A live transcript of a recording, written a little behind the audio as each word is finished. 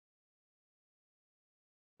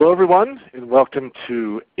Hello everyone, and welcome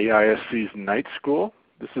to AISC's Night School.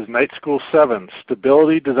 This is Night School 7,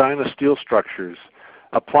 Stability Design of Steel Structures,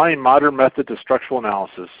 Applying Modern Method to Structural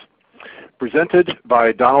Analysis, presented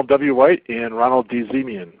by Donald W. White and Ronald D.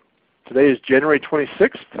 Zemian. Today is January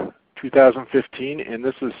 26th, 2015, and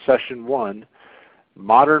this is Session 1,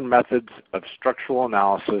 Modern Methods of Structural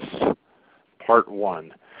Analysis, Part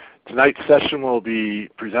 1. Tonight's session will be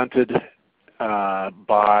presented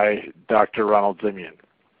by Dr. Ronald Zemian.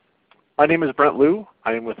 My name is Brent Liu.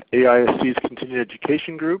 I am with AISC's Continuing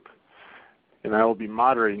Education Group, and I will be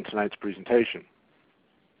moderating tonight's presentation.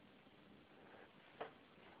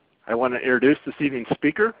 I want to introduce this evening's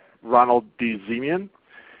speaker, Ronald D. Zemian.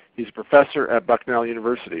 He's a professor at Bucknell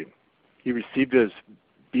University. He received his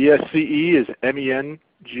BSCE, his MEng,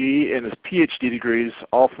 and his PhD degrees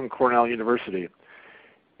all from Cornell University.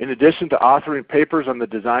 In addition to authoring papers on the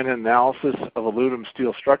design and analysis of aluminum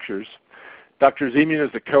steel structures, Dr. Zemian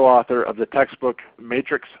is the co-author of the textbook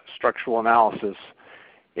Matrix Structural Analysis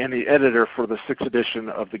and the editor for the 6th edition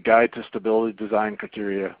of the Guide to Stability Design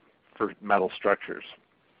Criteria for Metal Structures.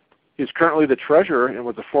 He is currently the treasurer and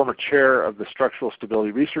was a former chair of the Structural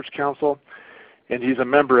Stability Research Council, and he's a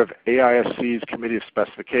member of AISC's Committee of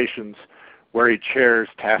Specifications, where he chairs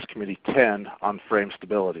Task Committee 10 on frame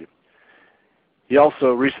stability. He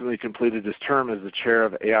also recently completed his term as the chair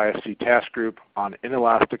of AISC Task Group on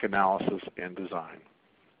Inelastic Analysis and Design.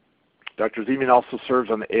 Dr. Zemian also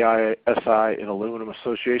serves on the AISI and Aluminum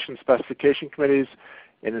Association Specification Committees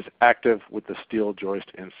and is active with the Steel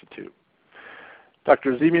Joist Institute.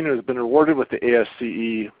 Dr. Zemian has been awarded with the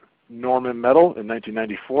ASCE Norman Medal in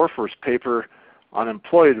 1994 for his paper on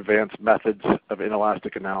Employed Advanced Methods of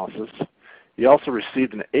Inelastic Analysis. He also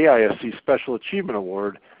received an AISC Special Achievement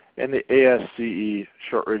Award and the ASCE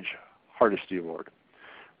Shortridge Hardesty Award.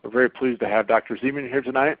 We're very pleased to have Dr. Zemian here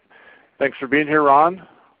tonight. Thanks for being here, Ron.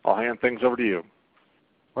 I'll hand things over to you.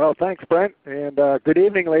 Well, thanks, Brent, and good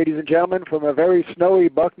evening, ladies and gentlemen, from a very snowy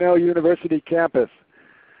Bucknell University campus.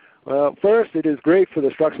 Well, first, it is great for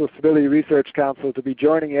the Structural Stability Research Council to be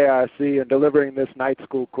joining AISC and delivering this night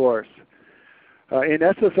school course. In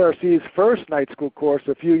SSRC's first night school course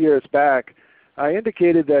a few years back, I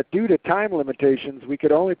indicated that due to time limitations, we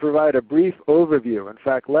could only provide a brief overview, in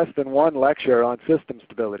fact less than one lecture on system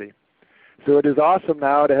stability. So it is awesome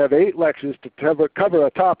now to have 8 lectures to cover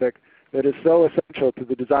a topic that is so essential to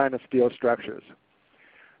the design of steel structures.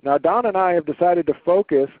 Now Don and I have decided to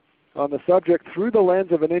focus on the subject through the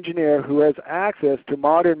lens of an engineer who has access to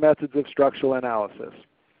modern methods of structural analysis.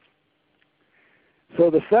 So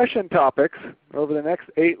the session topics over the next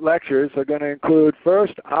 8 lectures are going to include,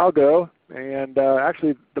 first I'll go, and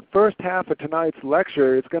actually the first half of tonight's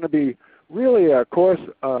lecture is going to be really a course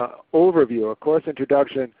overview, a course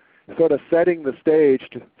introduction, sort of setting the stage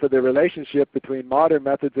for the relationship between modern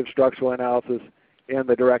methods of structural analysis and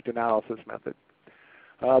the direct analysis method.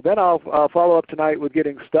 Then I'll follow up tonight with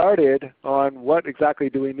getting started on what exactly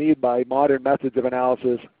do we mean by modern methods of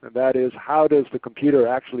analysis, and that is how does the computer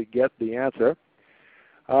actually get the answer.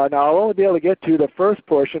 Now I'll only be able to get to the first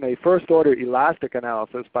portion, a first order elastic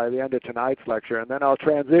analysis, by the end of tonight's lecture, and then I'll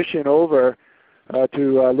transition over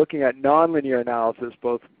to looking at nonlinear analysis,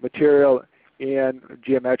 both material and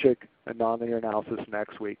geometric and nonlinear analysis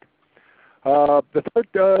next week. The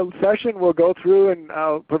third session will go through and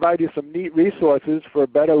I'll provide you some neat resources for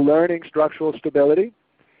better learning structural stability.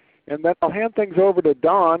 And then I'll hand things over to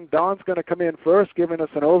Don. Don's going to come in first, giving us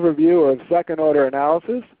an overview of second order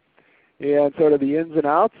analysis and sort of the ins and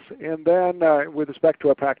outs, and then with respect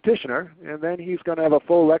to a practitioner, and then he's going to have a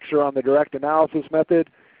full lecture on the direct analysis method,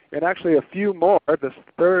 and actually a few more.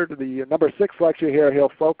 The number 6 lecture here,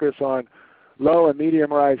 he'll focus on low and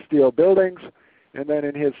medium rise steel buildings, and then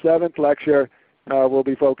in his 7th lecture, we'll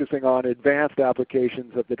be focusing on advanced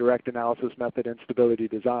applications of the direct analysis method in stability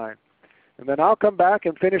design. And then I'll come back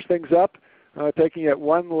and finish things up, taking it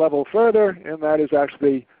one level further, and that is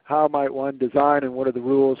actually how might one design and what are the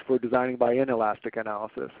rules for designing by inelastic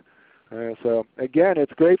analysis. So again,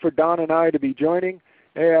 it's great for Don and I to be joining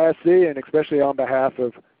AISC, and especially on behalf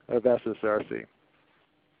of SSRC.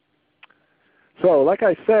 So like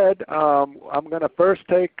I said, I'm going to first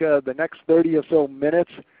take the next 30 or so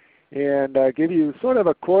minutes and give you sort of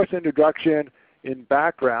a course introduction in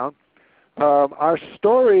background. Our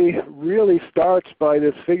story really starts by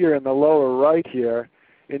this figure in the lower right here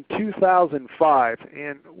in 2005.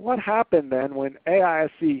 And what happened then when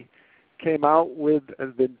AISC came out with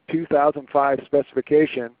the 2005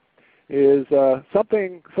 specification is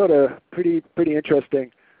something sort of pretty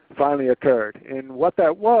interesting finally occurred. And what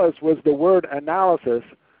that was the word analysis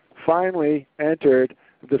finally entered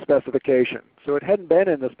the specification. So it hadn't been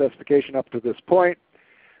in the specification up to this point.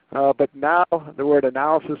 but now the word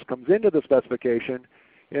analysis comes into the specification,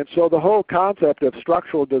 and so the whole concept of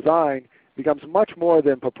structural design becomes much more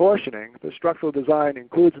than proportioning. The structural design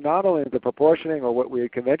includes not only the proportioning, or what we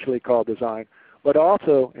conventionally call design, but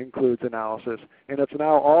also includes analysis, and it's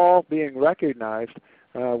now all being recognized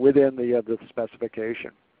within the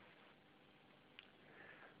specification.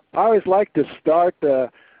 I always like to start the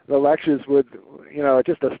lectures with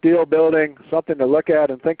just a steel building, something to look at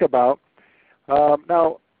and think about.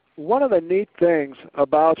 Now, one of the neat things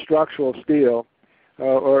about structural steel,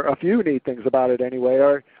 or a few neat things about it anyway,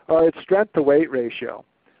 are its strength to weight ratio.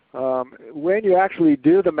 When you actually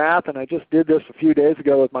do the math, and I just did this a few days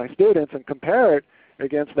ago with my students, and compare it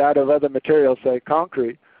against that of other materials, say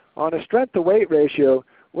concrete, on a strength to weight ratio,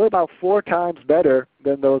 we're about 4 times better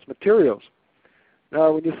than those materials.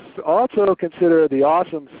 Now, when you also consider the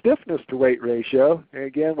awesome stiffness to weight ratio, and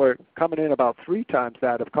again, we're coming in about 3 times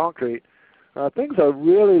that of concrete, things are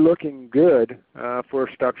really looking good for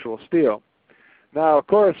structural steel. Now, of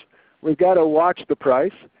course, we've got to watch the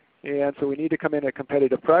price, and so we need to come in at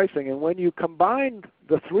competitive pricing. And when you combine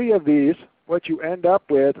the 3 of these, what you end up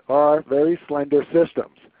with are very slender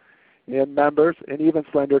systems in members and even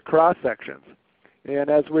slender cross sections. And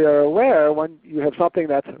as we are aware, when you have something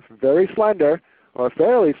that's very slender or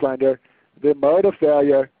fairly slender, the mode of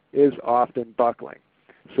failure is often buckling.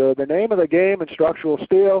 So the name of the game in structural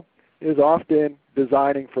steel is often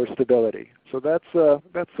designing for stability. So that's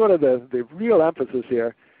sort of the real emphasis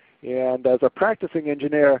here. And as a practicing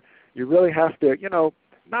engineer, you really have to,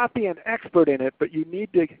 not be an expert in it, but you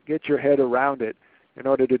need to get your head around it in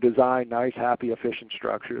order to design nice, happy, efficient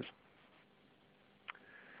structures.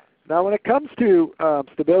 Now, when it comes to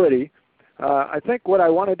stability, I think what I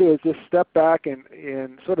want to do is just step back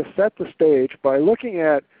and sort of set the stage by looking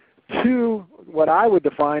at 2 what I would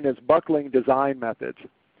define as buckling design methods.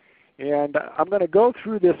 And I'm going to go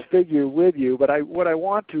through this figure with you, but what I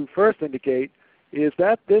want to first indicate is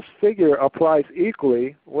that this figure applies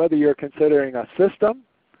equally whether you're considering a system,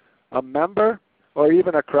 a member, or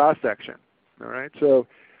even a cross-section. All right? So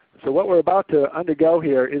what we're about to undergo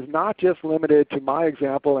here is not just limited to my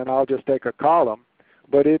example, and I'll just take a column,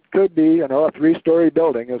 but it could be a 3-story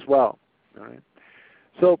building as well. All right?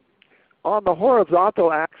 So on the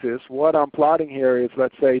horizontal axis, what I'm plotting here is,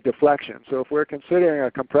 let's say, deflection. So if we're considering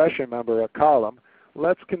a compression member, a column,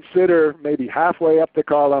 let's consider maybe halfway up the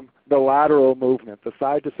column the lateral movement, the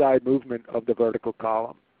side-to-side movement of the vertical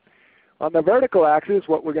column. On the vertical axis,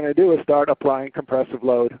 what we're going to do is start applying compressive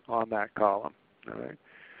load on that column. All right?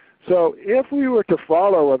 So if we were to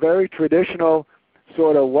follow a very traditional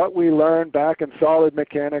sort of what we learned back in solid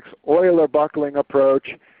mechanics, Euler buckling approach,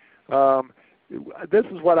 this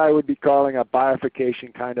is what I would be calling a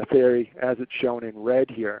bifurcation kind of theory, as it's shown in red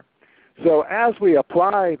here. So as we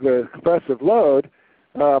apply the compressive load,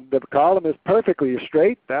 the column is perfectly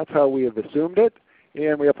straight. That's how we have assumed it.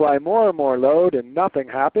 And we apply more and more load, and nothing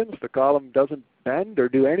happens. The column doesn't bend or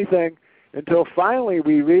do anything until finally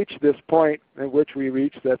we reach this point in which we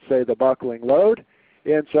reach, let's say, the buckling load,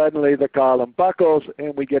 and suddenly the column buckles,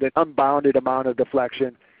 and we get an unbounded amount of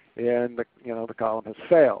deflection, and the column has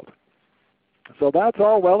failed. So that's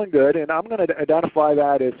all well and good, and I'm going to identify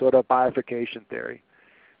that as sort of bifurcation theory.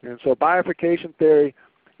 And so bifurcation theory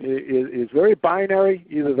is very binary.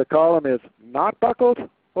 Either the column is not buckled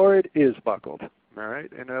or it is buckled. All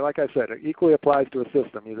right? And like I said, it equally applies to a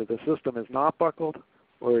system. Either the system is not buckled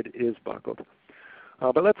or it is buckled.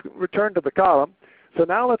 But let's return to the column. So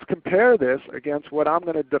now let's compare this against what I'm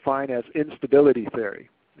going to define as instability theory.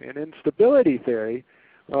 In instability theory,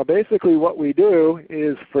 basically what we do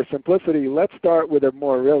is, for simplicity, let's start with a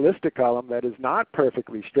more realistic column that is not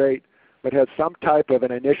perfectly straight but has some type of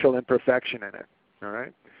an initial imperfection in it. All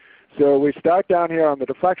right? So we start down here on the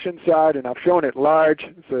deflection side, and I've shown it large,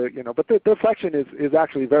 so, but the deflection is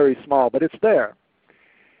actually very small, but it's there.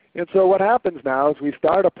 And so what happens now is we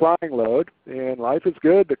start applying load, and life is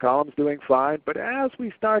good, the column's doing fine, but as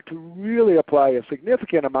we start to really apply a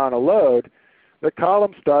significant amount of load, the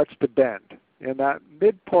column starts to bend. And that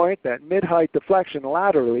midpoint, that mid-height deflection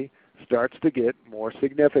laterally starts to get more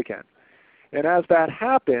significant. And as that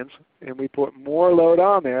happens, and we put more load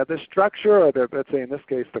on there, the structure, or let's say in this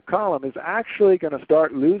case the column, is actually going to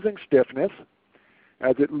start losing stiffness.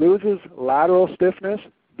 As it loses lateral stiffness,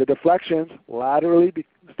 the deflections laterally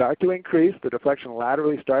start to increase. The deflection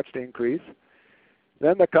laterally starts to increase.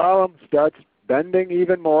 Then the column starts bending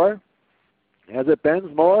even more. As it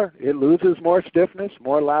bends more, it loses more stiffness,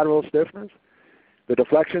 more lateral stiffness. The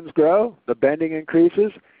deflections grow, the bending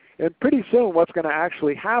increases, and pretty soon what's going to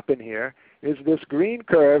actually happen here is this green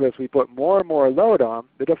curve, as we put more and more load on,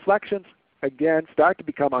 the deflections again start to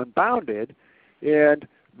become unbounded, and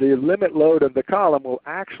the limit load of the column will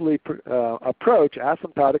actually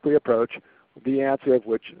asymptotically approach the answer of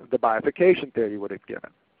which the bifurcation theory would have given.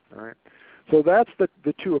 All right? So that's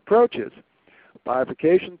the two approaches,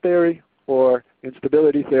 bifurcation theory or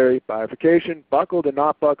instability theory. Bifurcation, buckled and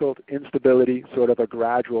not buckled; instability, sort of a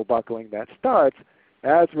gradual buckling that starts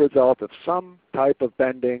as a result of some type of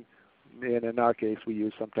bending. In our case, we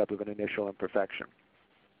use some type of an initial imperfection.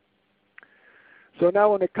 So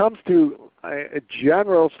now when it comes to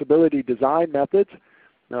general stability design methods,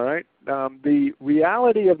 all right, the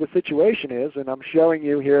reality of the situation is, and I'm showing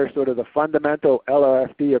you here sort of the fundamental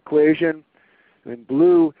LRFD equation. In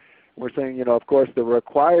blue, we're saying, of course, the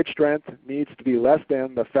required strength needs to be less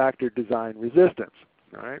than the factor design resistance.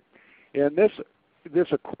 All right, and this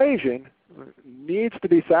equation needs to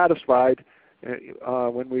be satisfied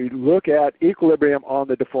when we look at equilibrium on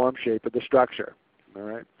the deformed shape of the structure. All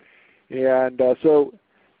right, and so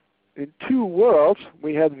in two worlds,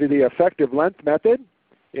 we have the effective length method,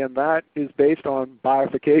 and that is based on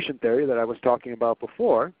bifurcation theory that I was talking about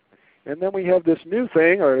before. And then we have this new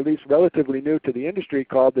thing, or at least relatively new to the industry,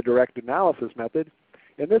 called the direct analysis method.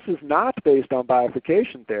 And this is not based on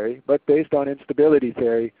bifurcation theory, but based on instability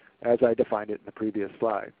theory as I defined it in the previous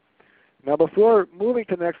slide. Now before moving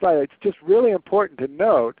to the next slide, it's just really important to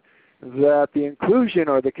note that the inclusion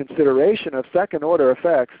or the consideration of second order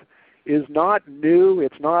effects is not new.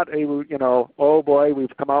 It's not a, oh boy,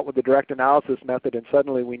 we've come out with the direct analysis method and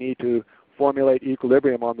suddenly we need to formulate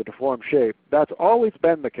equilibrium on the deformed shape. That's always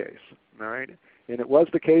been the case, all right? And it was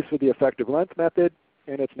the case with the effective length method,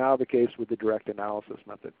 and it's now the case with the direct analysis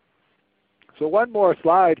method. So one more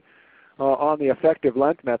slide on the effective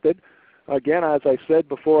length method. Again, as I said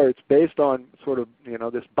before, it's based on sort of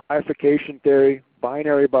this bifurcation theory,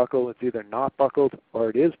 binary buckle. It's either not buckled or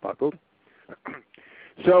it is buckled.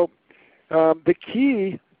 So the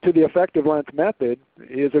key to the effective length method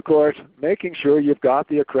is, of course, making sure you've got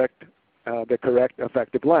the correct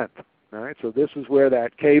effective length. All right, so this is where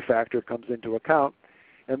that K factor comes into account.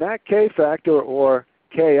 And that K factor, or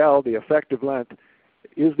KL, the effective length,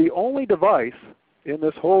 is the only device in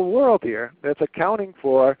this whole world here that's accounting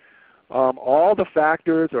for all the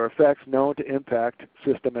factors or effects known to impact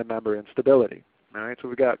system and member instability. All right, so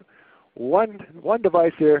we've got one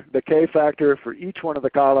device here, the K factor for each one of the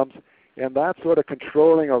columns, and that's sort of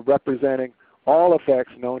controlling or representing all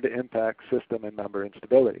effects known to impact system and member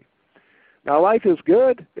instability. Now life is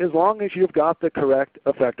good as long as you've got the correct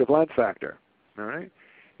effective length factor. All right?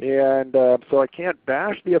 And so I can't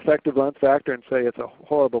bash the effective length factor and say it's a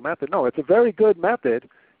horrible method. No, it's a very good method.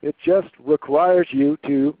 It just requires you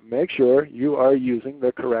to make sure you are using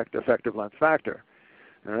the correct effective length factor.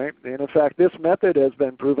 All right? And in fact, this method has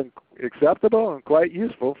been proven acceptable and quite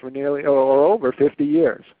useful for nearly or over 50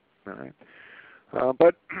 years. All right?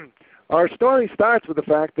 But our story starts with the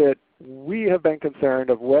fact that we have been concerned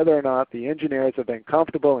of whether or not the engineers have been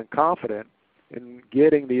comfortable and confident in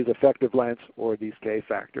getting these effective lengths or these K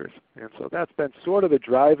factors. And so that's been sort of the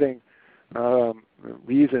driving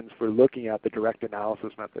reasons for looking at the direct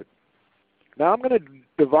analysis method. Now I'm going to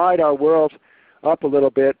divide our worlds up a little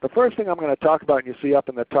bit. The first thing I'm going to talk about, and you see up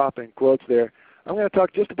in the top in quotes there, I'm going to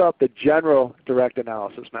talk just about the general direct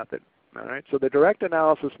analysis method. All right? So the direct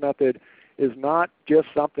analysis method is not just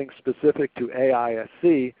something specific to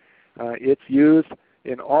AISC. It's used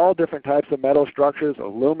in all different types of metal structures,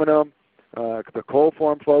 aluminum. The cold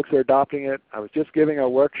form folks are adopting it. I was just giving a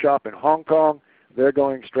workshop in Hong Kong. They're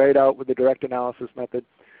going straight out with the direct analysis method.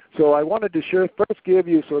 So I wanted to first give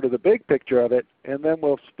you sort of the big picture of it, and then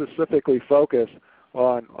we'll specifically focus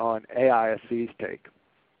on AISC's take.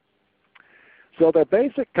 So the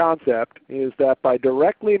basic concept is that by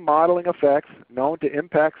directly modeling effects known to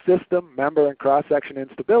impact system, member, and cross-section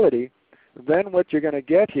instability, then what you're going to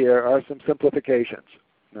get here are some simplifications.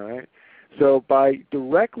 All right? So by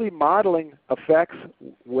directly modeling effects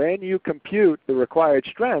when you compute the required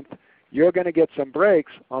strength, you're going to get some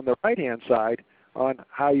breaks on the right-hand side on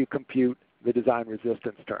how you compute the design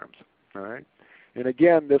resistance terms. All right? And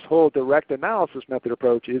again, this whole direct analysis method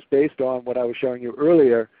approach is based on what I was showing you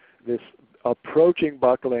earlier, this approaching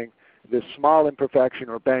buckling, this small imperfection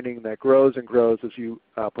or bending that grows and grows as you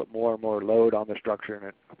put more and more load on the structure and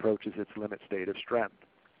it approaches its limit state of strength.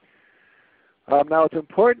 Now it's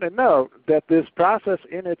important to note that this process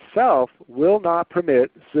in itself will not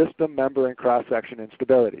permit system, member, and cross-section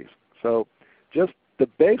instabilities. So just the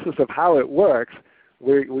basis of how it works,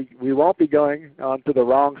 we won't be going on to the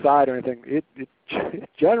wrong side or anything. It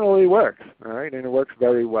generally works, all right, and it works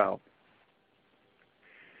very well.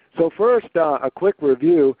 So first, a quick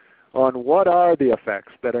review on what are the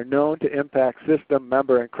effects that are known to impact system,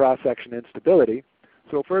 member, and cross-section instability.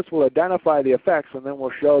 So first we'll identify the effects, and then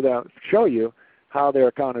we'll show you how they're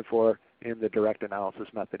accounted for in the direct analysis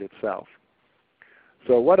method itself.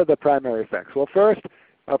 So what are the primary effects? Well, first,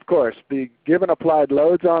 of course, the given applied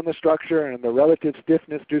loads on the structure and the relative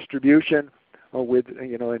stiffness distribution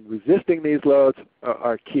in resisting these loads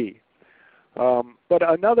are key. But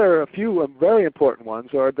a few very important ones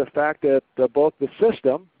are the fact that both the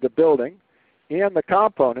system, the building, and the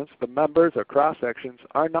components, the members or cross-sections,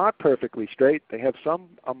 are not perfectly straight. They have some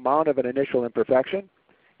amount of an initial imperfection,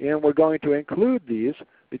 and we're going to include these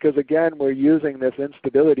because, again, we're using this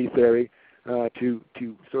instability theory to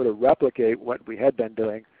sort of replicate what we had been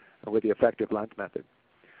doing with the effective length method.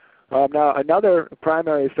 Now, another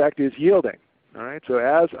primary effect is yielding. All right, so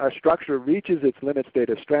as our structure reaches its limit state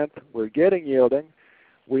of strength, we're getting yielding.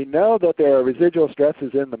 We know that there are residual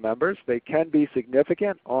stresses in the members. They can be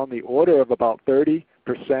significant, on the order of about 30%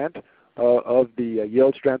 of the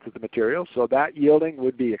yield strength of the material. So that yielding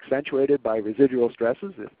would be accentuated by residual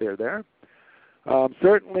stresses if they're there.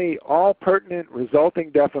 Certainly all pertinent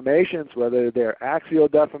resulting deformations, whether they're axial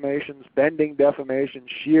deformations, bending deformations,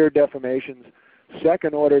 shear deformations,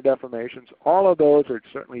 second order deformations, all of those are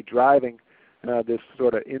certainly driving this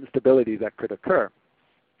sort of instability that could occur.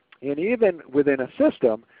 And even within a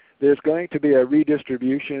system, there's going to be a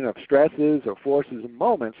redistribution of stresses or forces and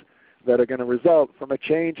moments that are going to result from a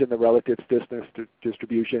change in the relative stiffness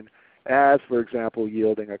distribution as, for example,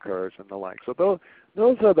 yielding occurs and the like. So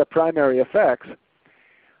those are the primary effects.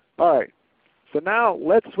 All right, so now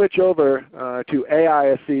let's switch over to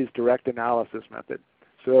AISC's direct analysis method.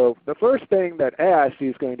 So the first thing that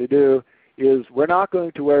AISC is going to do is we're not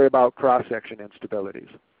going to worry about cross-section instabilities.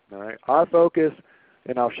 All right? Our focus,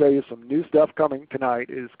 and I'll show you some new stuff coming tonight,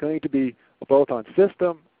 is going to be both on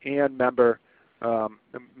system and member,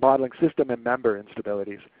 modeling system and member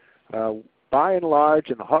instabilities. By and large,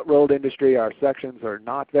 in the hot-rolled industry, our sections are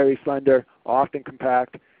not very slender, often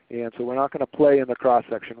compact, and so we're not going to play in the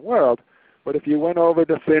cross-section world. But if you went over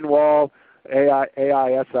to thin wall,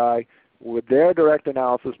 AISI, with their direct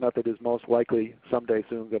analysis method is most likely someday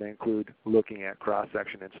soon going to include looking at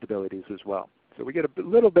cross-section instabilities as well. So we get a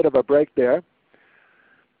little bit of a break there.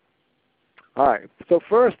 All right, so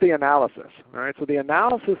first the analysis. All right, so the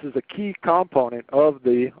analysis is a key component of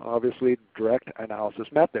the, obviously, direct analysis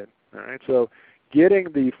method. All right, so getting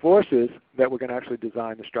the forces that we're going to actually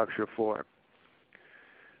design the structure for.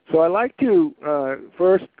 So I like to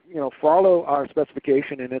first, follow our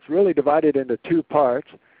specification, and it's really divided into two parts.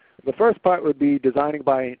 The first part would be designing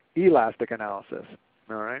by an elastic analysis.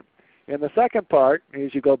 All right, and the second part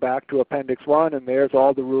is you go back to Appendix 1, and there's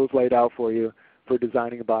all the rules laid out for you for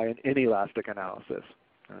designing by an inelastic analysis.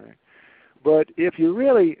 All right. But if you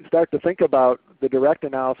really start to think about the direct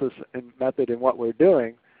analysis method and what we're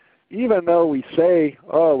doing, even though we say,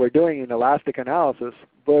 oh, we're doing an elastic analysis,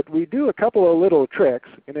 but we do a couple of little tricks,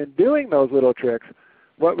 and in doing those little tricks,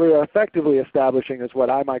 what we're effectively establishing is what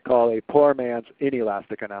I might call a poor man's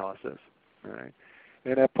inelastic analysis. All right.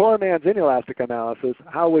 And a poor man's inelastic analysis,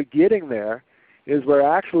 how we're getting there is we're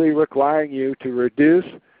actually requiring you to reduce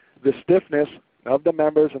the stiffness of the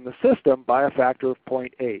members in the system by a factor of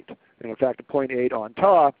 0.8. And in fact, 0.8 on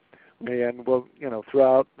top, and we'll,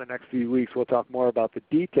 throughout the next few weeks we'll talk more about the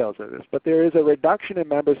details of this. But there is a reduction in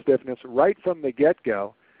member stiffness right from the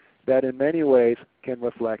get-go that in many ways can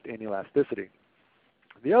reflect inelasticity.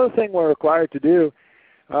 The other thing we're required to do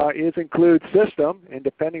is include system, and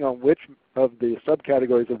depending on which of the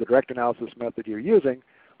subcategories of the direct analysis method you're using,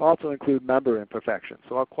 also include member imperfections.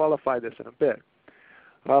 So I'll qualify this in a bit.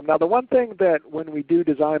 Now the one thing that when we do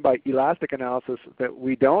design by elastic analysis that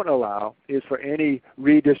we don't allow is for any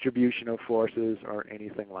redistribution of forces or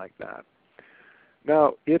anything like that.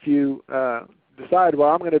 Now if you decide, well,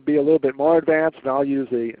 I'm going to be a little bit more advanced and I'll use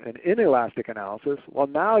an inelastic analysis, well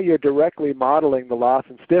now you're directly modeling the loss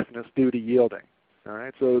in stiffness due to yielding. All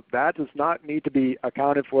right, so that does not need to be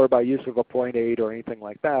accounted for by use of a 0.8 or anything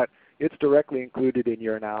like that. It's directly included in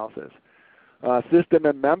your analysis. System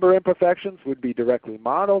and member imperfections would be directly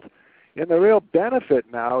modeled. And the real benefit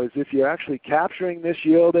now is if you're actually capturing this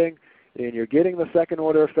yielding and you're getting the second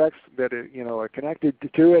order effects that are connected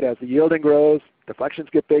to it as the yielding grows, deflections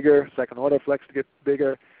get bigger, second order effects get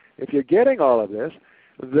bigger. If you're getting all of this,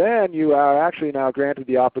 then you are actually now granted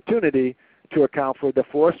the opportunity to account for the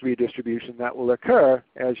force redistribution that will occur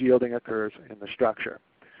as yielding occurs in the structure.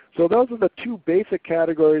 So those are the two basic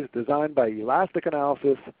categories, designed by elastic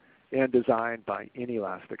analysis and designed by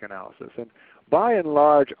inelastic analysis. And by and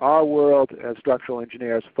large, our world as structural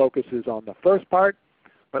engineers focuses on the first part,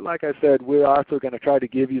 but like I said, we're also going to try to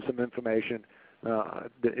give you some information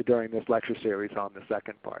during this lecture series on the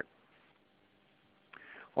second part.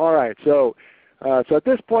 All right, so So at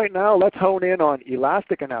this point now, let's hone in on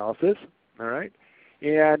elastic analysis. All right,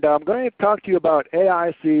 and I'm going to talk to you about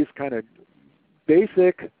AIC's kind of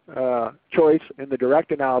basic choice in the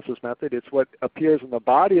direct analysis method. It's what appears in the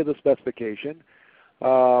body of the specification.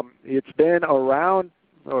 It's been around,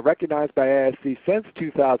 recognized by AIC since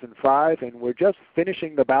 2005, and we're just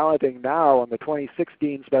finishing the balloting now on the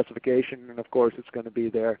 2016 specification, and of course it's going to be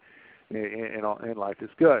there in Life is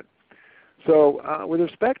Good. So with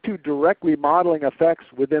respect to directly modeling effects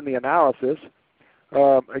within the analysis,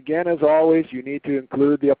 again, as always, you need to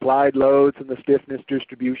include the applied loads and the stiffness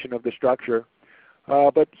distribution of the structure.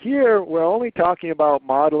 But here we're only talking about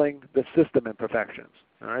modeling the system imperfections.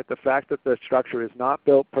 All right, the fact that the structure is not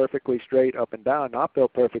built perfectly straight up and down, not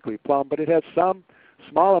built perfectly plumb, but it has some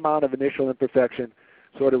small amount of initial imperfection,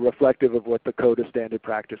 sort of reflective of what the code of standard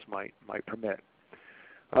practice might permit.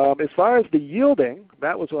 As far as the yielding,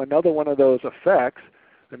 that was another one of those effects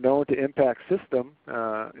known to impact system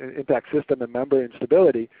and member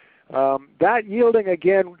instability. That yielding,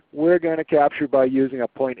 again, we're going to capture by using a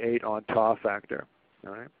 0.8 on TAW factor.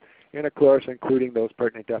 All right? And of course, including those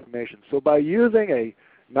pertinent deformations. So by using a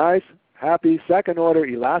nice, happy, second-order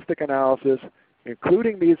elastic analysis,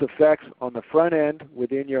 including these effects on the front end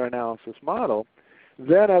within your analysis model,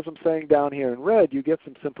 then as I'm saying down here in red, you get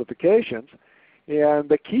some simplifications. And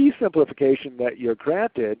the key simplification that you're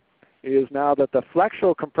granted is now that the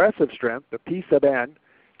flexural compressive strength, the P sub n,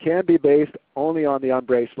 can be based only on the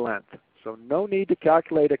unbraced length. So no need to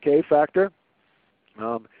calculate a K factor.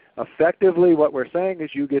 Effectively, what we're saying is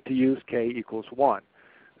you get to use K equals 1.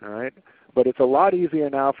 All right? But it's a lot easier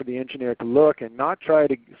now for the engineer to look and not try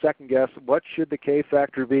to second guess what should the K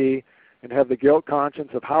factor be and have the guilt conscience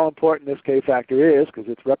of how important this K factor is, because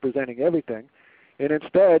it's representing everything, and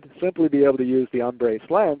instead simply be able to use the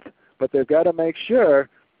unbraced length. But they've got to make sure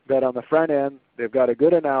that on the front end they've got a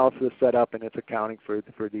good analysis set up and it's accounting for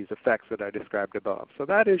these effects that I described above. So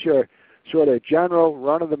that is your sort of general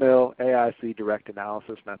run-of-the-mill AIC direct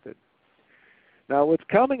analysis method. Now what's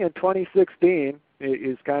coming in 2016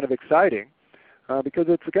 is kind of exciting because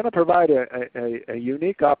it's going to provide a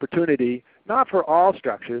unique opportunity, not for all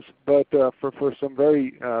structures, but for some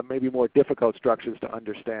very maybe more difficult structures to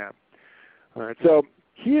understand. All right, so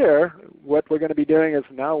here what we're going to be doing is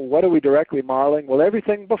now what are we directly modeling? Well,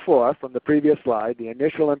 everything before from the previous slide, the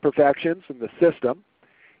initial imperfections in the system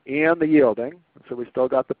and the yielding. So we still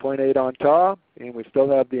got the 0.8 on TAW, and we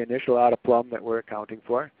still have the initial out of plumb that we're accounting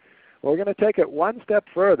for. Well, we're going to take it one step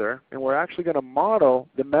further, and we're actually going to model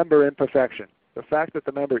the member imperfection, the fact that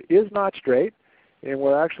the member is not straight, and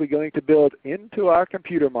we're actually going to build into our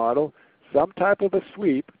computer model some type of a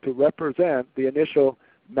sweep to represent the initial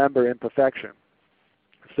member imperfection.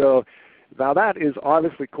 So now that is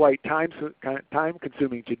obviously quite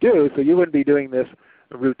time-consuming to do, so you wouldn't be doing this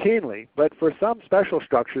routinely. But for some special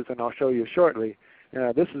structures, and I'll show you shortly,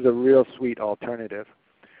 this is a real sweet alternative.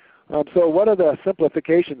 So what are the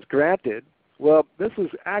simplifications granted? Well, this is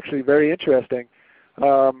actually very interesting.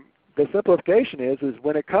 The simplification is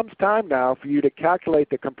when it comes time now for you to calculate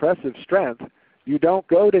the compressive strength, you don't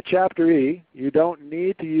go to Chapter E. You don't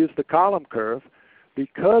need to use the column curve.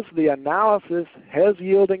 Because the analysis has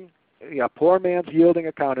yielding, poor man's yielding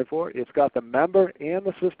accounted for, it's got the member and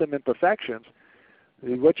the system imperfections.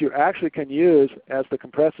 What you actually can use as the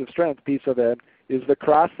compressive strength piece of it is the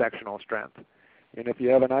cross-sectional strength. And if you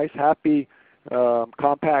have a nice, happy,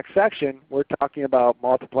 compact section, we're talking about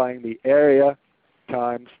multiplying the area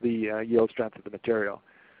times the yield strength of the material.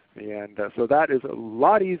 And so that is a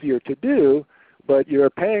lot easier to do, but you're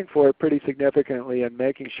paying for it pretty significantly and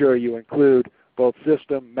making sure you include both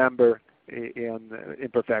system, member, and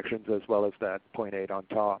imperfections, as well as that 0.8 on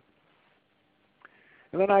TAW.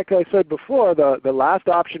 And then like I said before, the last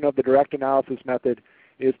option of the direct analysis method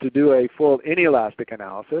is to do a full inelastic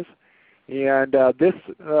analysis. And this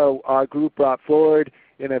our group brought forward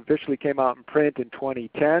and officially came out in print in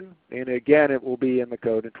 2010. And again, it will be in the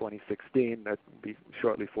code in 2016. That will be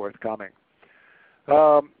shortly forthcoming.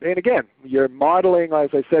 And again, you're modeling, as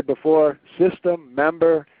I said before, system,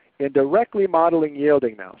 member, and directly modeling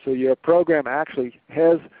yielding now. So your program actually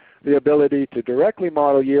has the ability to directly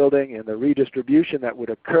model yielding and the redistribution that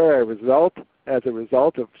would occur as a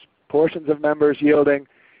result of portions of members yielding.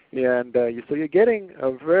 And so you're getting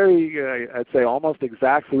a very, I'd say, almost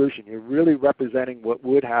exact solution. You're really representing what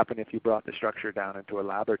would happen if you brought the structure down into a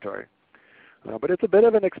laboratory. But it's a bit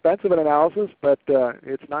of an expensive analysis, but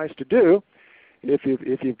it's nice to do if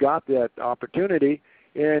you've got that opportunity.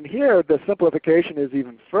 And here the simplification is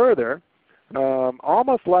even further,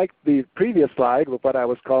 almost like the previous slide with what I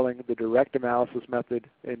was calling the direct analysis method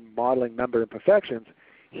in modeling member imperfections.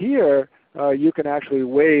 Here you can actually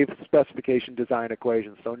waive specification design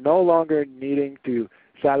equations. So no longer needing to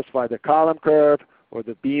satisfy the column curve or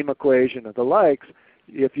the beam equation or the likes.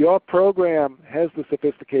 If your program has the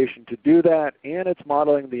sophistication to do that and it's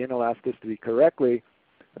modeling the inelasticity correctly,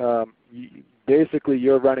 basically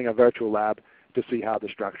you're running a virtual lab to see how the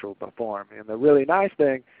structure will perform. And the really nice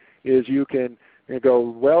thing is you can go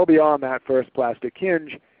well beyond that first plastic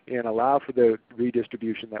hinge and allow for the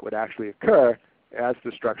redistribution that would actually occur as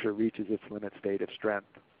the structure reaches its limit state of strength.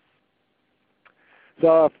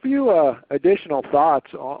 So a few additional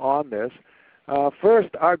thoughts on this. First,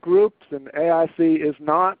 our groups and AIC is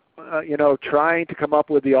not trying to come up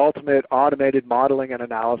with the ultimate automated modeling and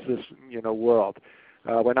analysis world.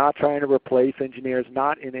 We're not trying to replace engineers,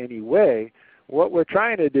 not in any way. What we're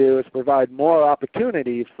trying to do is provide more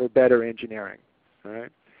opportunities for better engineering. All right?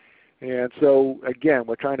 And so again,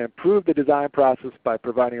 we're trying to improve the design process by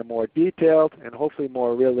providing a more detailed and hopefully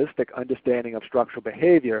more realistic understanding of structural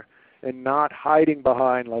behavior, and not hiding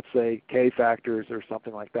behind, let's say, K factors or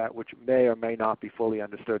something like that, which may or may not be fully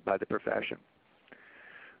understood by the profession.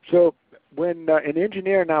 So when an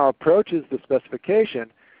engineer now approaches the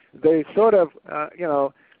specification, they sort of,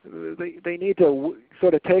 they need to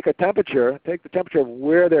sort of take the temperature of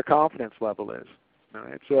where their confidence level is. All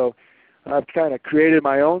right? So I've kind of created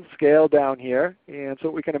my own scale down here, and so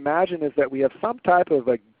what we can imagine is that we have some type of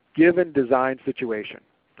a given design situation.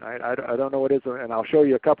 Right? I don't know what it is, and I'll show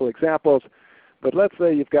you a couple examples, but let's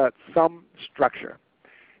say you've got some structure.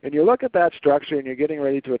 And you look at that structure and you're getting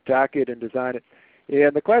ready to attack it and design it.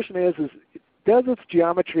 And the question is does its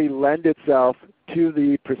geometry lend itself to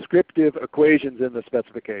the prescriptive equations in the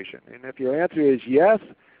specification? And if your answer is yes,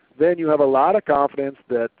 then you have a lot of confidence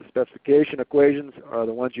that the specification equations are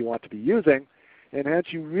the ones you want to be using, and hence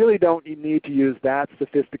you really don't need to use that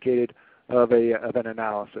sophisticated of an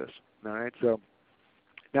analysis. All right? So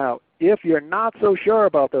now, if you're not so sure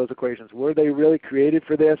about those equations, were they really created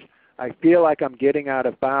for this? I feel like I'm getting out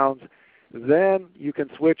of bounds. Then you can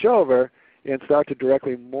switch over and start to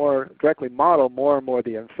directly model more and more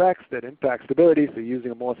the effects that impact stability, so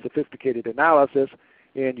using a more sophisticated analysis,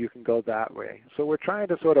 and you can go that way. So we're trying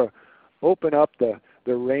to sort of open up the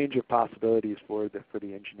range of possibilities for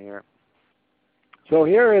the engineer. So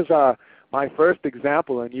here is my first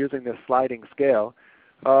example in using this sliding scale.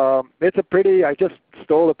 It's a pretty, I just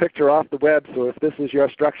stole a picture off the web, so if this is your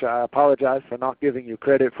structure, I apologize for not giving you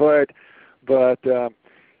credit for it. But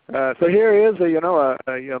so here is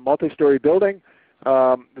a multi-story building.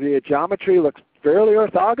 The geometry looks fairly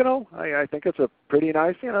orthogonal. I think it's a pretty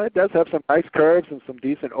nice, it does have some nice curves and some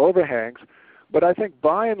decent overhangs. But I think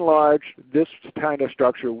by and large, this kind of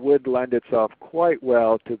structure would lend itself quite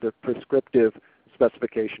well to the prescriptive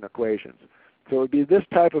specification equations. So it would be this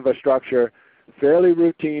type of a structure, fairly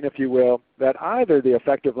routine, if you will, that either the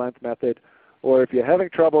effective length method, or if you're having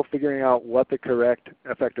trouble figuring out what the correct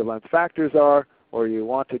effective length factors are, or you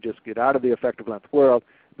want to just get out of the effective length world,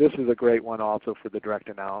 this is a great one also for the direct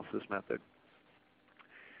analysis method.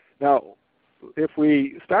 Now, if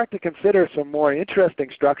we start to consider some more interesting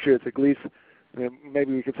structures, at least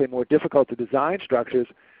maybe we could say more difficult to design structures,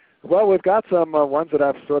 well, we've got some ones that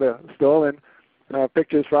I've sort of stolen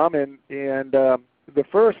pictures from, and the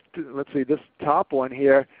first, let's see, this top one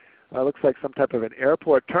here looks like some type of an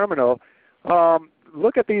airport terminal.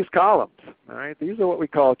 Look at these columns. All right, these are what we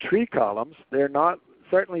call tree columns. They're not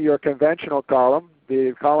certainly your conventional column.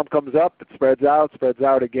 The column comes up, it spreads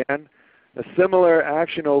out again. A similar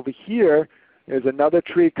action over here is another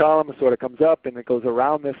tree column that sort of comes up and it goes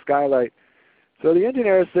around this skylight. So the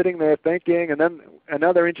engineer is sitting there thinking, and then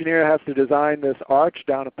another engineer has to design this arch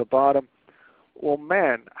down at the bottom. Well,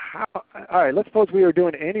 man, all right, let's suppose we were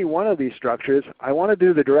doing any one of these structures. I want to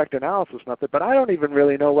do the direct analysis method, but I don't even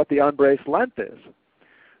really know what the unbraced length is.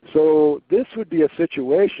 So this would be a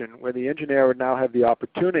situation where the engineer would now have the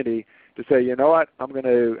opportunity to say, you know what,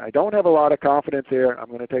 I don't have a lot of confidence here. I'm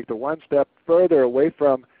going to take the one step further away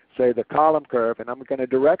from, say, the column curve, and I'm going to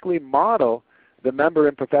directly model the member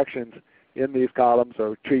imperfections in these columns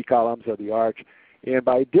or tree columns or the arch. And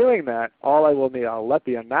by doing that, I'll let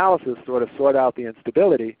the analysis sort of sort out the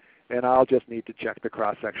instability, and I'll just need to check the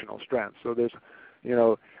cross-sectional strength. So there's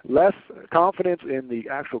less confidence in the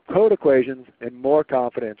actual code equations and more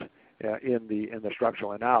confidence in the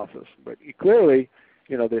structural analysis. But clearly,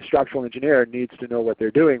 the structural engineer needs to know what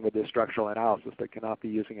they're doing with this structural analysis. They cannot be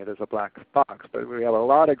using it as a black box. But we have a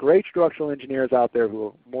lot of great structural engineers out there who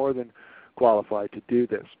are more than qualified to do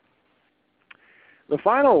this. The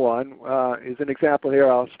final one is an example here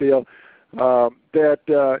I'll steal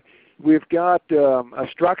that we've got a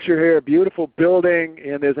structure here, a beautiful building,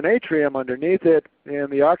 and there's an atrium underneath it. And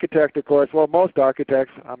the architect, of course, well, most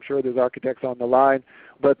architects, I'm sure there's architects on the line,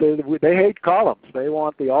 but they hate columns. They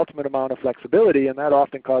want the ultimate amount of flexibility, and that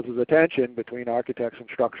often causes a tension between architects and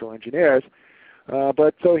structural engineers.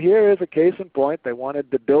 But so here is a case in point. They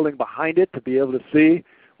wanted the building behind it to be able to see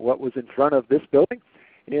what was in front of this building.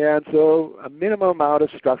 And so a minimum amount of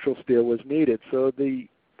structural steel was needed. So the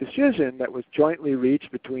decision that was jointly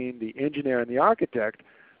reached between the engineer and the architect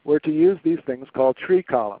were to use these things called tree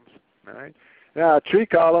columns. All right? Now, a tree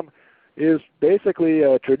column is basically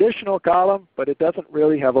a traditional column, but it doesn't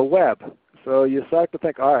really have a web. So you start to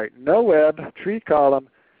think, all right, no web, tree column,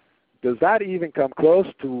 does that even come close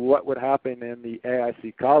to what would happen in the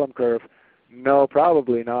AIC column curve? No,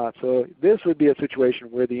 probably not. So this would be a situation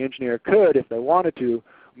where the engineer could, if they wanted to,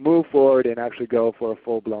 move forward and actually go for a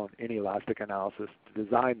full-blown inelastic analysis to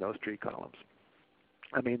design those tree columns.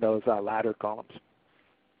 Those ladder columns.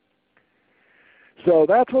 So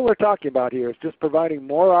that's what we're talking about here, is just providing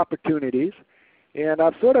more opportunities. And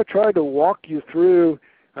I've sort of tried to walk you through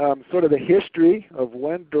sort of the history of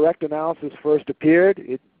when direct analysis first appeared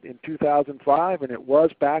in 2005, and it was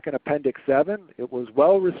back in Appendix 7. It was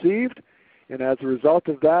well received, and as a result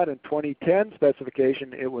of that, in 2010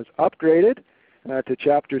 specification, it was upgraded to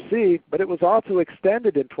Chapter C, but it was also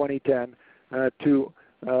extended in 2010 to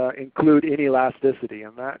include inelasticity,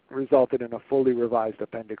 and that resulted in a fully revised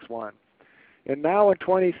Appendix 1. And now in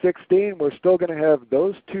 2016, we're still going to have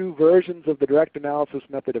those two versions of the direct analysis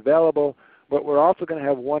method available, but we're also going to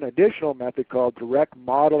have one additional method called direct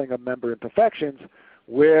modeling of member imperfections,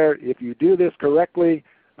 where if you do this correctly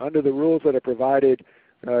under the rules that are provided,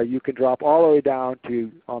 you can drop all the way down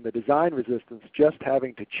to, on the design resistance, just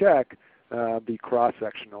having to check the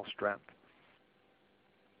cross-sectional strength.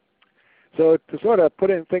 So to sort of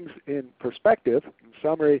put things in perspective, in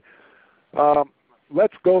summary,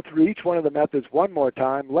 let's go through each one of the methods one more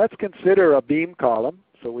time. Let's consider a beam column.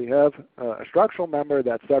 So we have a structural member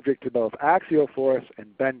that's subject to both axial force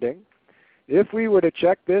and bending. If we were to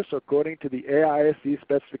check this according to the AISC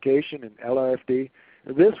specification in LRFD,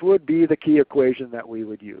 this would be the key equation that we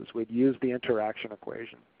would use. We'd use the interaction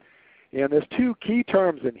equation. And there's two key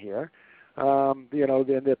terms in here. In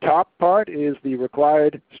the top part is the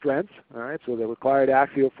required strength, all right, so the required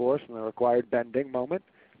axial force and the required bending moment.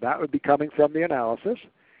 That would be coming from the analysis.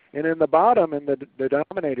 And in the bottom, in the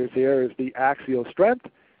denominators here, is the axial strength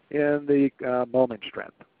and the moment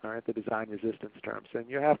strength, all right, the design resistance terms. And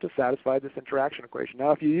you have to satisfy this interaction equation.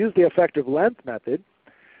 Now, if you use the effective length method,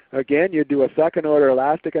 again, you do a second-order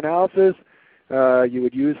elastic analysis. You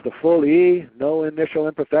would use the full E, no initial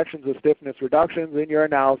imperfections or stiffness reductions, and your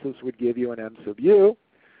analysis would give you an M sub U.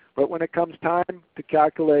 But when it comes time to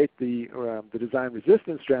calculate the design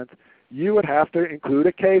resistance strength, you would have to include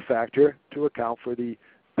a K factor to account for the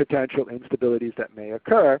potential instabilities that may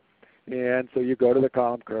occur. And so you go to the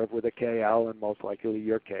column curve with a KL, and most likely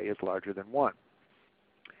your K is larger than 1.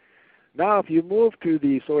 Now if you move to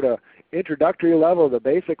the sort of introductory level, the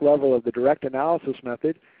basic level of the direct analysis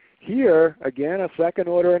method, here, again, a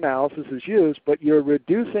second-order analysis is used, but you're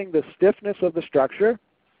reducing the stiffness of the structure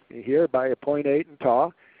here by a 0.8 in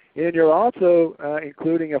tau, and you're also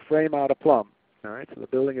including a frame out of plumb. All right, so the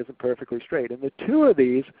building isn't perfectly straight. And the two of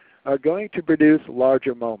these are going to produce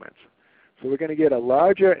larger moments. So we're going to get a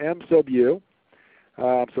larger M sub U,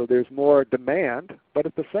 so there's more demand, but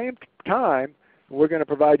at the same time, we're going to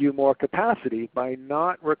provide you more capacity by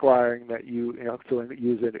not requiring that you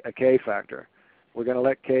use a K factor. We're going to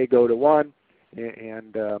let K go to 1,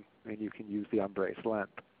 and you can use the umbrace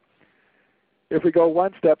length. If we go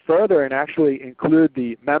one step further and actually include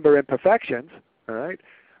the member imperfections, all right,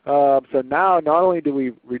 so now not only do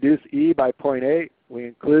we reduce E by 0.8, we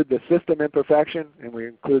include the system imperfection, and we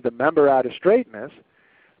include the member out of straightness.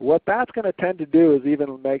 What that's going to tend to do is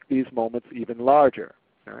even make these moments even larger.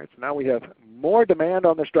 All right, so now we have more demand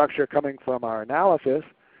on the structure coming from our analysis,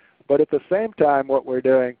 but at the same time what we're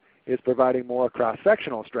doing is providing more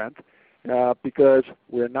cross-sectional strength because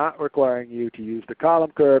we're not requiring you to use the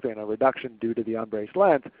column curve and a reduction due to the umbrace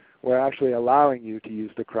length. We're actually allowing you to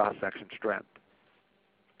use the cross-section strength.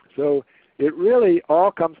 So it really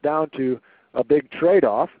all comes down to a big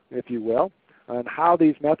trade-off, if you will, on how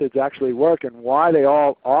these methods actually work and why they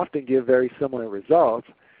all often give very similar results.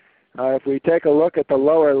 If we take a look at the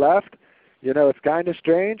lower left, it's kind of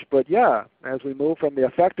strange, but yeah, as we move from the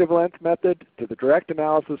effective length method to the direct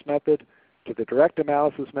analysis method to the direct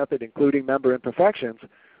analysis method, including member imperfections,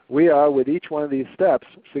 we are, with each one of these steps,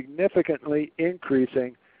 significantly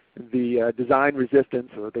increasing the design resistance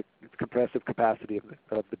or the compressive capacity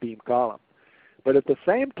of the beam column. But at the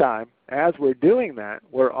same time, as we're doing that,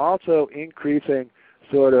 we're also increasing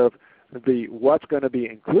sort of what's going to be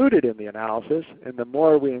included in the analysis. And the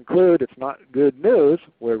more we include, it's not good news.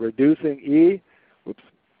 We're reducing E. Oops,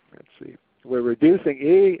 let's see. We're reducing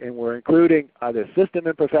E, and we're including either system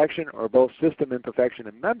imperfection or both system imperfection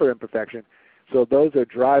and member imperfection. So those are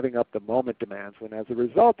driving up the moment demands. And as a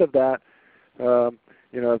result of that,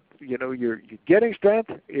 you're getting strength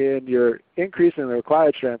and you're increasing the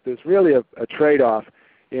required strength. There's really a trade-off.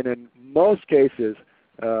 And in most cases,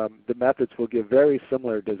 the methods will give very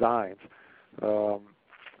similar designs.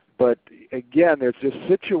 But again, there's just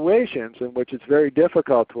situations in which it's very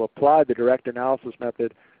difficult to apply the direct analysis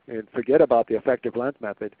method and forget about the effective length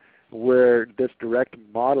method, where this direct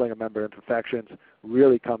modeling of member imperfections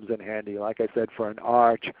really comes in handy, like I said, for an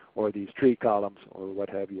arch or these tree columns or what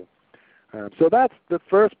have you. So that's the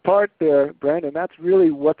first part there, Brandon. That's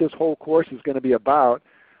really what this whole course is going to be about.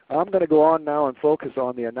 I'm going to go on now and focus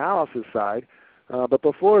on the analysis side. But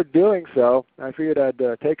before doing so, I figured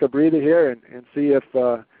I'd take a breather here and see if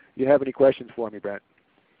you have any questions for me, Brent.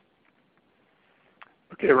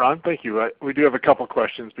 Okay, Ron, thank you. We do have a couple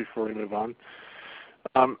questions before we move on.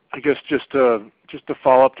 I guess just to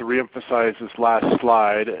follow up to reemphasize this last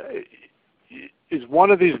slide, is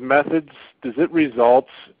one of these methods, does it result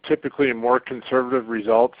typically in more conservative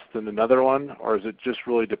results than another one, or does it just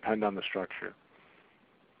really depend on the structure?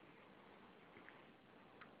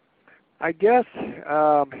 I guess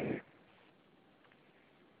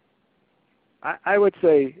I would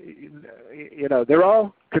say, they're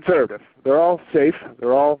all conservative. They're all safe.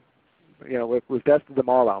 They're all, we've tested them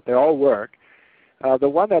all out. They all work. The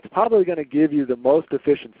one that's probably going to give you the most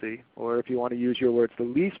efficiency, or if you want to use your words, the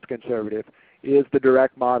least conservative, is the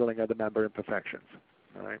direct modeling of the member imperfections.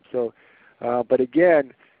 All right. So, but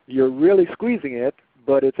again, you're really squeezing it,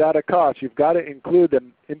 but it's at a cost. You've got to include the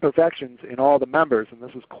imperfections in all the members, and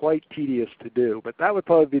this is quite tedious to do. But that would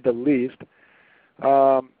probably be the least.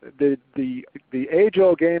 The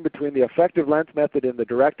age-old game between the effective length method and the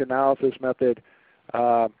direct analysis method,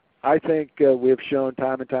 I think we've shown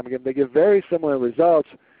time and time again, they give very similar results,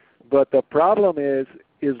 but the problem is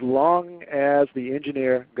as long as the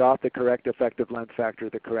engineer got the correct effective length factor,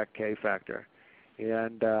 the correct K factor.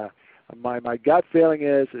 And my gut feeling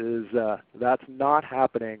is that's not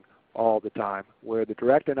happening all the time, where the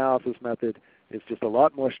direct analysis method is just a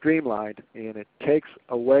lot more streamlined, and it takes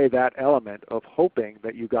away that element of hoping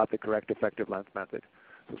that you got the correct effective length method.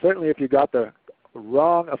 So certainly if you got the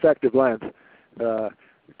wrong effective length,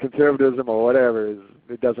 conservatism or whatever,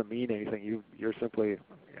 it doesn't mean anything. You're simply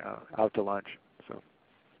out to lunch. So.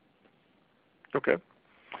 Okay.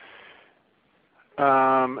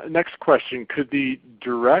 Next question, could the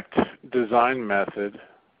direct design method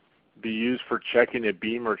be used for checking a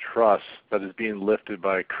beam or truss that is being lifted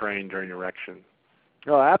by a crane during erection?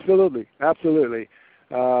 Oh, absolutely, absolutely.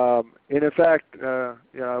 And in fact, I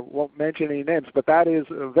won't mention any names, but that is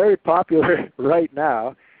very popular right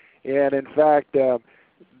now. And in fact, the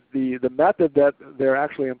method that they're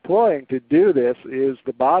actually employing to do this is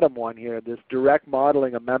the bottom one here, this direct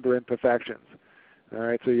modeling of member imperfections. All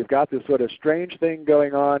right, so you've got this sort of strange thing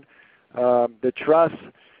going on. The truss,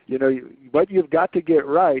 what you've got to get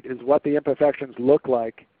right is what the imperfections look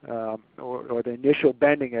like, or the initial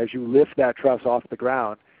bending as you lift that truss off the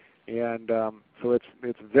ground. And so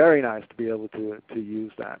it's very nice to be able to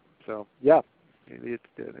use that. So yeah,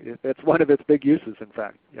 it's one of its big uses, in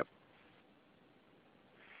fact. Yep.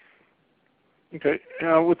 Okay.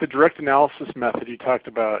 With the direct analysis method, you talked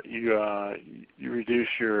about you reduce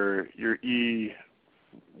your E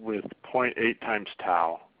with 0.8 times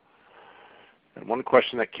tau. And one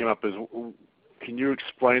question that came up is, can you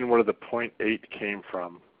explain where the 0.8 came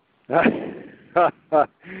from? The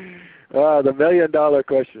million-dollar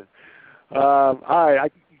question. All right, I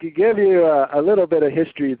can give you a little bit of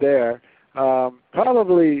history there.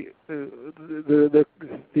 Probably the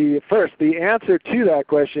answer to that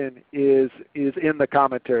question is in the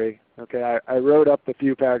commentary. Okay, I wrote up the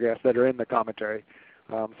few paragraphs that are in the commentary.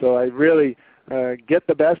 So I really get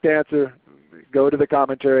the best answer. Go to the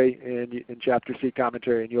commentary in Chapter C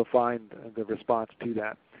commentary, and you'll find the response to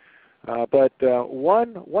that. But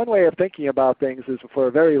one way of thinking about things is for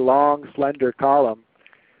a very long, slender column.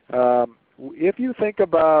 If you think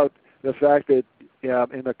about the fact that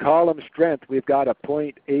in the column strength we've got a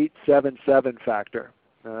 0.877 factor,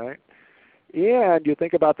 all right, and you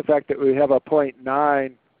think about the fact that we have a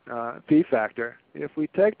 0.9 P factor. If we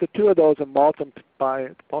take the two of those and multiply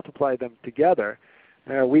them together,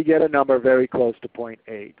 we get a number very close to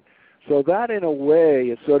 0.8. So that in a way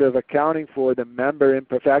is sort of accounting for the member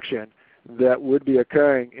imperfection that would be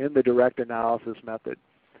occurring in the direct analysis method.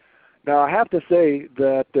 Now I have to say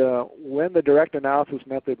that when the direct analysis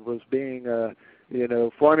method was being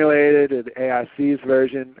formulated in AIC's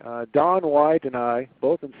version, Don White and I,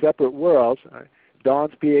 both in separate worlds,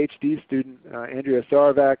 Don's PhD student Andrea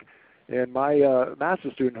Saravac and my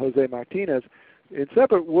master's student Jose Martinez, in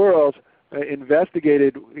separate worlds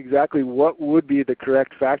investigated exactly what would be the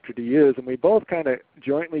correct factor to use, and we both kind of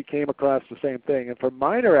jointly came across the same thing. And for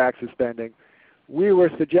minor axis bending, we were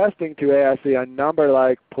suggesting to AIC a number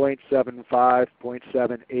like 0.75,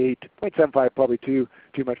 0.78, 0.75 probably too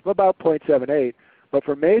much, but about 0.78. But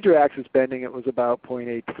for major axis bending, it was about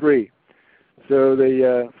 0.83. So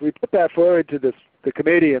we put that forward to the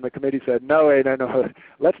committee, and the committee said, no,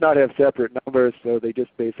 let's not have separate numbers. So they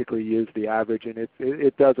just basically used the average, and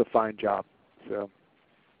it does a fine job. So,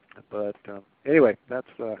 but anyway, that's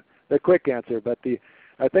the quick answer. But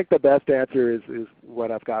I think the best answer is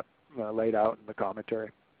what I've got laid out in the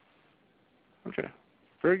commentary. Okay,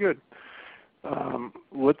 very good.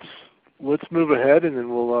 Let's move ahead, and then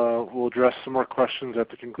we'll address some more questions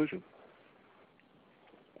at the conclusion.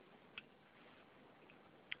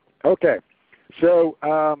 Okay, so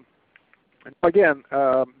again,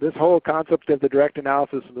 this whole concept of the direct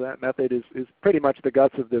analysis method is pretty much the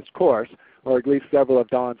guts of this course, or at least several of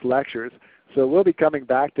Don's lectures. So we'll be coming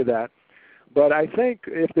back to that. But I think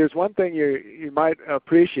if there's one thing you might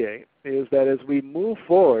appreciate is that as we move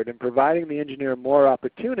forward in providing the engineer more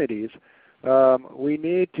opportunities, we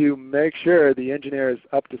need to make sure the engineer is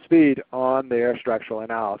up to speed on their structural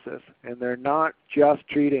analysis, and they're not just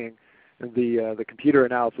treating the computer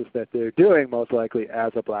analysis that they're doing most likely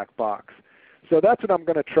as a black box. So that's what I'm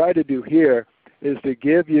going to try to do here, is to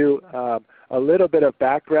give you a little bit of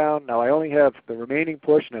background. Now I only have the remaining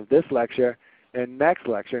portion of this lecture and next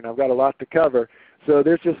lecture, and I've got a lot to cover. So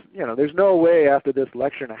there's just, there's no way after this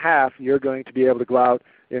lecture and a half you're going to be able to go out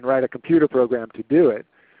and write a computer program to do it.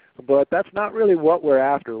 But that's not really what we're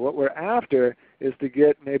after. What we're after is to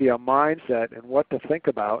get maybe a mindset and what to think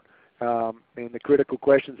about and the critical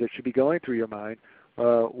questions that should be going through your mind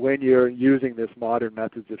when you're using this modern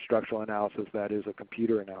methods of structural analysis, that is a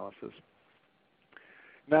computer analysis.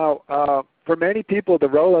 Now, for many people, the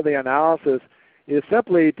role of the analysis is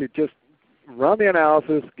simply to just run the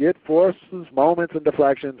analysis, get forces, moments, and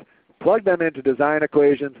deflections, plug them into design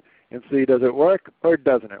equations, and see does it work or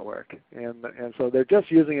doesn't it work. And so they're just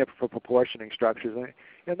using it for proportioning structures,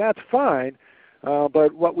 and that's fine.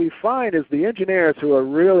 But what we find is the engineers who are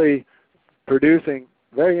really producing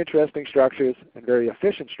very interesting structures and very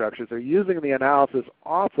efficient structures are using the analysis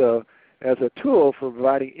also as a tool for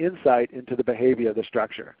providing insight into the behavior of the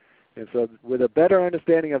structure. And so with a better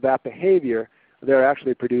understanding of that behavior, they're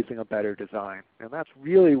actually producing a better design. And that's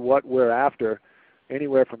really what we're after,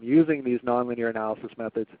 anywhere from using these nonlinear analysis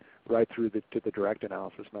methods right through to the direct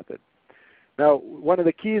analysis method. Now, one of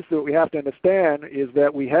the keys that we have to understand is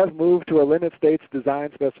that we have moved to a limit states design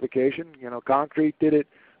specification. Concrete did it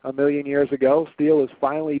a million years ago. Steel is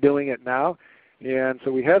finally doing it now. And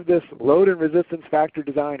so we have this load and resistance factor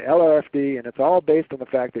design, LRFD, and it's all based on the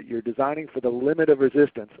fact that you're designing for the limit of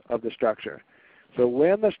resistance of the structure. So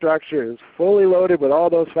when the structure is fully loaded with all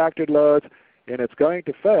those factored loads and it's going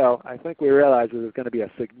to fail, I think we realize that there's going to be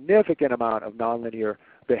a significant amount of nonlinear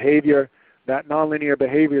behavior. That nonlinear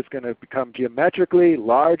behavior is going to become geometrically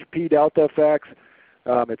large P delta effects.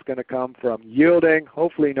 It's going to come from yielding,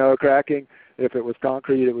 hopefully no cracking. If it was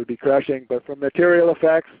concrete, it would be crushing. But from material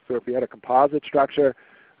effects, so if we had a composite structure,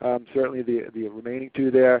 certainly the remaining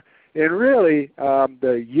two there. And really,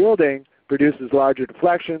 the yielding produces larger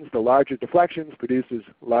deflections. The larger deflections produces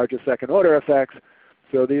larger second order effects.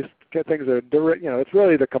 So these things are, it's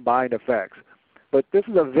really the combined effects. But this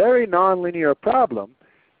is a very nonlinear problem,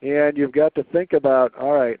 and you've got to think about,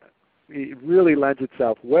 all right, it really lends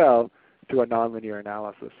itself well to a nonlinear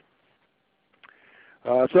analysis.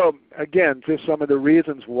 So again, just some of the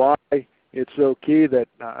reasons why it's so key that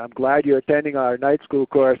I'm glad you're attending our night school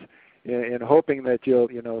course and hoping that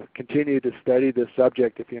you'll continue to study this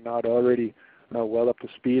subject if you're not already well up to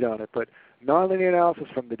speed on it. But nonlinear analysis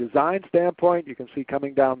from the design standpoint, you can see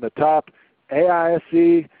coming down the top,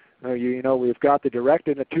 AISC, we've got the direct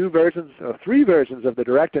and the three versions of the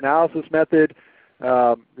direct analysis method,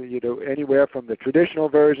 anywhere from the traditional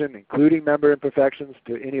version, including member imperfections,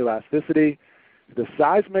 to inelasticity. The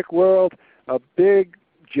seismic world, a big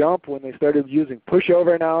jump when they started using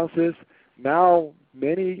pushover analysis. Now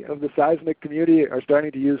many of the seismic community are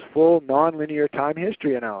starting to use full nonlinear time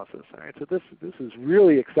history analysis. All right, so this is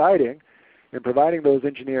really exciting in providing those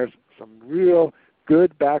engineers some real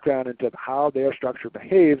good background into how their structure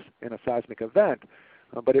behaves in a seismic event.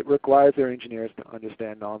 But it requires their engineers to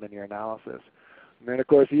understand nonlinear analysis. And then of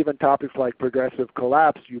course even topics like progressive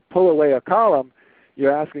collapse, you pull away a column,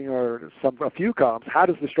 you're asking, or a few columns, how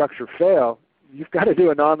does the structure fail? You've got to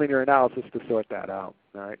do a nonlinear analysis to sort that out.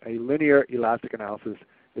 All right? A linear elastic analysis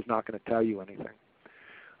is not going to tell you anything.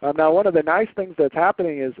 Now one of the nice things that's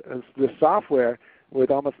happening is the software with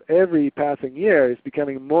almost every passing year is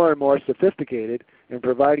becoming more and more sophisticated and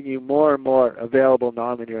providing you more and more available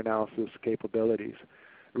nonlinear analysis capabilities.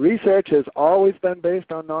 Research has always been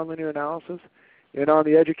based on nonlinear analysis, and on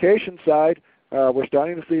the education side, we're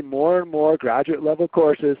starting to see more and more graduate level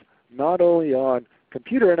courses not only on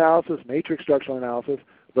computer analysis, matrix structural analysis,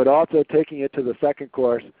 but also taking it to the second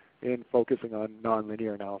course in focusing on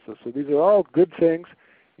nonlinear analysis. So these are all good things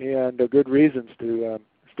and good reasons to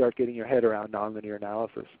start getting your head around nonlinear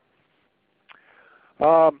analysis.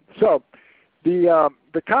 So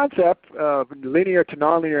the concept of linear to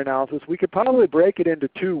nonlinear analysis, we could probably break it into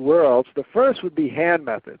two worlds. The first would be hand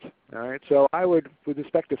methods. All right? So I would, with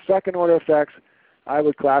respect to second order effects, I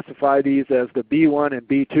would classify these as the B1 and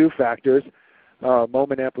B2 factors,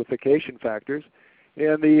 moment amplification factors.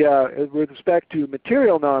 And with respect to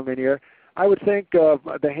material nonlinear, I would think of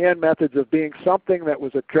the hand methods of being something that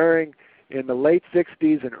was occurring in the late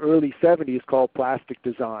 60s and early 70s called plastic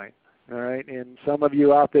design. All right? And some of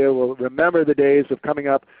you out there will remember the days of coming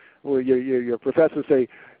up where your professor say,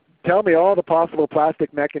 tell me all the possible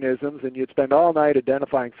plastic mechanisms, and you'd spend all night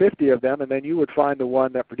identifying 50 of them, and then you would find the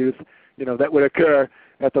one that produced, that would occur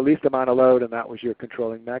at the least amount of load, and that was your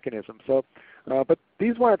controlling mechanism. So, but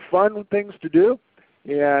these weren't fun things to do,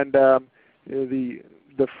 and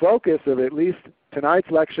the focus of at least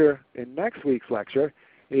tonight's lecture and next week's lecture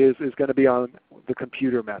is going to be on the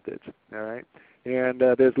computer methods. All right, and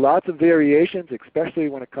there's lots of variations, especially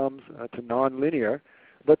when it comes to nonlinear,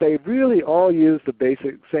 but they really all use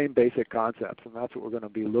the same basic concepts, and that's what we're going to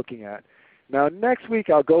be looking at. Now next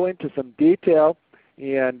week I'll go into some detail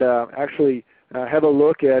and actually have a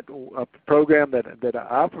look at a program that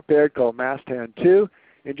I've prepared called MassTan2,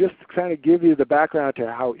 and just kind of give you the background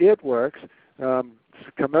to how it works.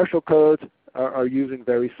 Commercial codes are using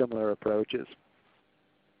very similar approaches.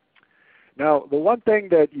 Now the one thing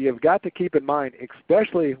that you've got to keep in mind,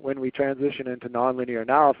 especially when we transition into nonlinear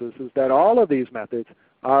analysis, is that all of these methods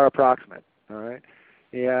are approximate. All right?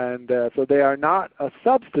 And so they are not a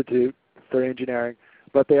substitute for engineering,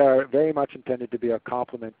 but they are very much intended to be a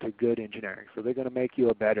complement to good engineering. So they're going to make you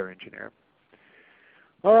a better engineer.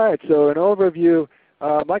 All right, so an overview.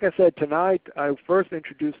 Like I said, tonight I first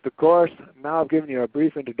introduced the course. Now I've given you a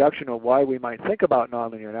brief introduction of why we might think about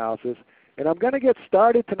nonlinear analysis. And I'm going to get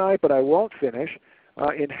started tonight, but I won't finish,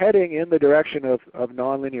 in heading in the direction of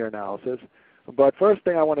nonlinear analysis. But first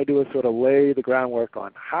thing I want to do is sort of lay the groundwork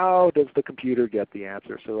on how does the computer get the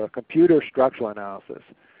answer. So a computer structural analysis.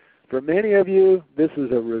 For many of you, this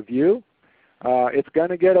is a review. It's going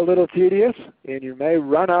to get a little tedious, and you may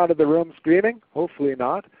run out of the room screaming. Hopefully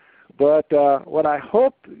not. But what I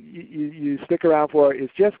hope you stick around for is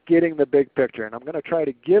just getting the big picture. And I'm going to try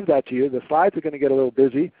to give that to you. The slides are going to get a little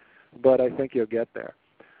busy, but I think you'll get there.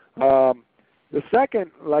 The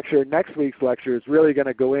second lecture, next week's lecture, is really going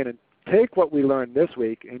to go in and take what we learned this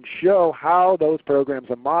week and show how those programs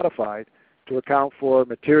are modified to account for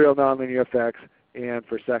material nonlinear effects and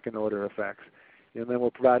for second order effects. And then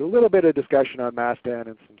we'll provide a little bit of discussion on MassTan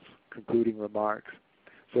and some concluding remarks.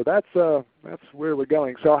 So that's where we're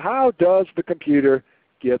going. So how does the computer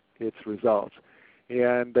get its results?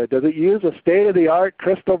 And does it use a state-of-the-art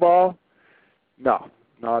crystal ball? No,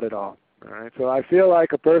 not at all. All right. So I feel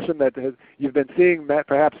like a person that you've been seeing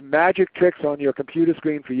perhaps magic tricks on your computer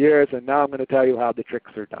screen for years, and now I'm going to tell you how the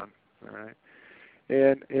tricks are done. All right.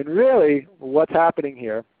 And really what's happening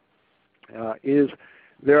here is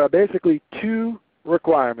there are basically two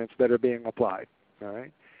requirements that are being applied. All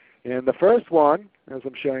right. And the first one, as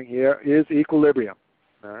I'm showing here, is equilibrium.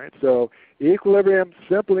 All right. So equilibrium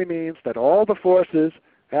simply means that all the forces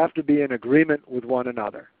have to be in agreement with one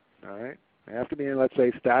another. All right. They have to be in, let's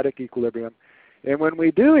say, static equilibrium. And when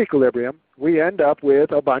we do equilibrium, we end up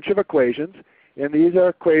with a bunch of equations, and these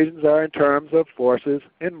equations are in terms of forces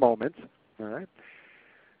and moments. All right.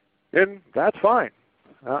 And that's fine.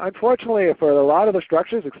 Unfortunately, for a lot of the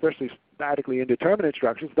structures, especially statically indeterminate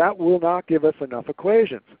structures, that will not give us enough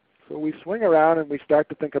equations. So we swing around and we start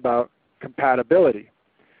to think about compatibility.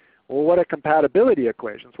 Well, what are compatibility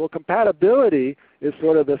equations? Well, compatibility is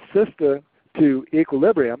sort of the sister to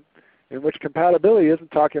equilibrium, in which compatibility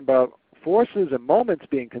isn't talking about forces and moments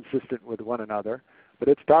being consistent with one another, but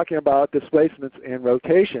it's talking about displacements and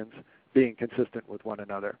rotations being consistent with one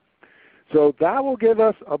another. So that will give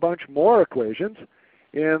us a bunch more equations,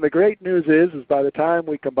 And the great news is by the time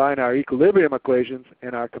we combine our equilibrium equations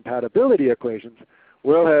and our compatibility equations,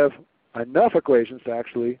 we'll have enough equations to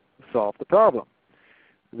actually solve the problem.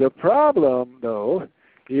 The problem, though,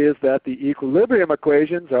 is that the equilibrium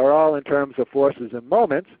equations are all in terms of forces and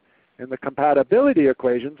moments, and the compatibility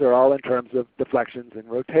equations are all in terms of deflections and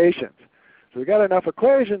rotations. So we've got enough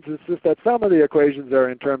equations, it's just that some of the equations are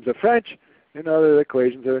in terms of French and other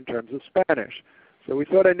equations are in terms of Spanish. So we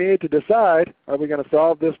sort of need to decide, are we going to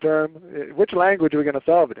solve this term, which language are we going to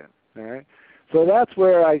solve it in? All right? So that's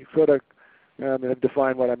where I sort of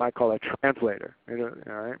define what I might call a translator.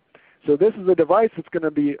 All right? So this is a device that's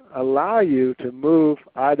going to allow you to move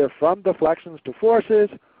either from deflections to forces,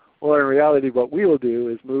 or in reality what we will do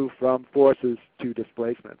is move from forces to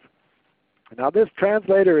displacements. Now this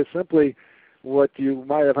translator is simply what you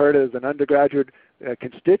might have heard as an undergraduate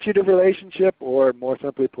constitutive relationship, or more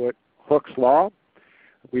simply put, Hooke's law.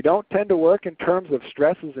 We don't tend to work in terms of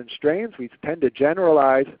stresses and strains. We tend to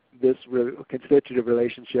generalize this constitutive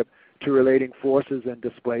relationship to relating forces and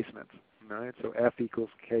displacements. Right? So F equals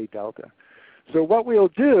K delta. So what we'll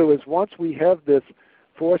do is once we have this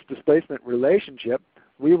force displacement relationship,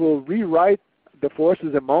 we will rewrite the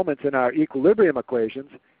forces and moments in our equilibrium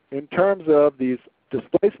equations in terms of these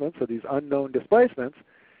displacements, or these unknown displacements.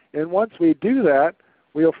 And once we do that,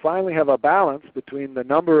 we'll finally have a balance between the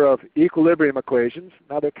number of equilibrium equations.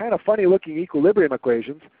 Now they're kind of funny looking equilibrium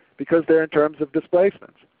equations because they're in terms of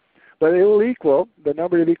displacements. But it will equal, the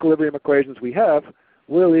number of equilibrium equations we have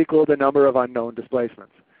will equal the number of unknown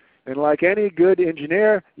displacements. And like any good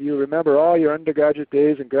engineer, you remember all your undergraduate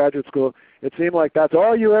days in graduate school, it seemed like that's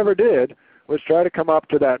all you ever did was try to come up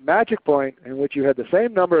to that magic point in which you had the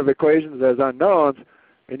same number of equations as unknowns,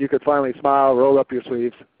 and you could finally smile, roll up your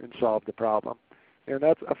sleeves, and solve the problem. And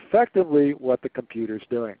that's effectively what the computer's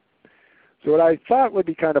doing. So what I thought would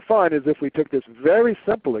be kind of fun is if we took this very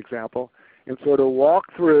simple example and sort of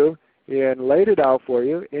walked through and laid it out for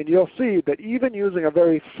you, and you'll see that even using a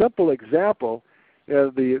very simple example,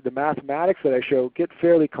 the mathematics that I show get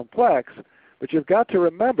fairly complex, but you've got to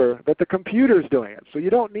remember that the computer's doing it. So you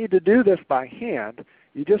don't need to do this by hand.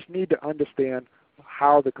 You just need to understand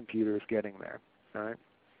how the computer is getting there. All right?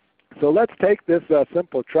 So let's take this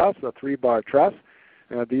simple truss, a 3-bar truss.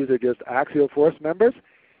 These are just axial force members.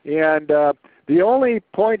 And the only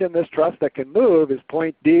point in this truss that can move is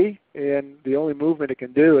point D, and the only movement it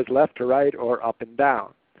can do is left to right or up and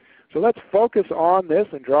down. So let's focus on this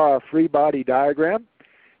and draw a free body diagram.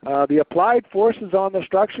 The applied forces on the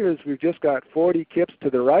structure is we've just got 40 kips to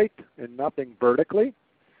the right and nothing vertically.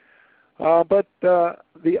 But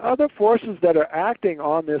the other forces that are acting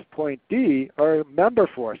on this point D are member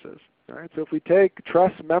forces. All right? So if we take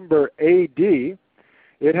truss member AD,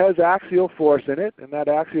 it has axial force in it, and that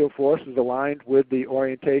axial force is aligned with the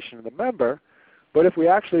orientation of the member. But if we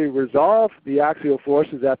actually resolve the axial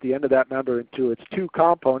forces at the end of that member into its two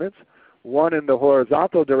components, one in the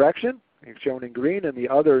horizontal direction, shown in green, and the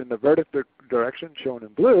other in the vertical direction, shown in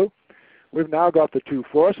blue, we've now got the two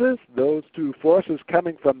forces. Those two forces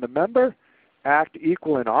coming from the member act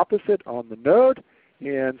equal and opposite on the node.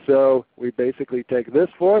 And so we basically take this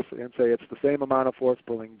force and say it's the same amount of force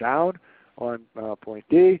pulling down on point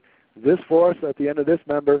D. This force at the end of this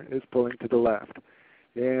member is pulling to the left.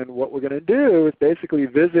 And what we're going to do is basically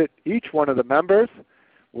visit each one of the members.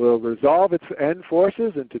 We'll resolve its end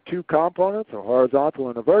forces into two components, a horizontal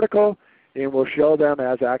and a vertical, and we'll show them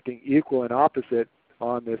as acting equal and opposite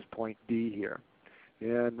on this point D here.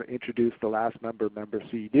 And introduce the last member, member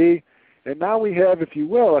CD. And now we have, if you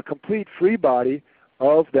will, a complete free body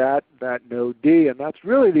of that node D, and that's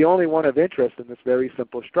really the only one of interest in this very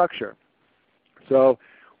simple structure. So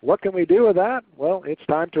what can we do with that? Well, it's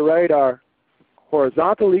time to write our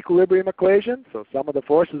horizontal equilibrium equation, so sum of the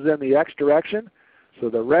forces in the x direction. So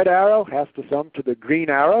the red arrow has to sum to the green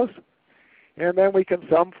arrows. And then we can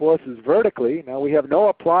sum forces vertically. Now we have no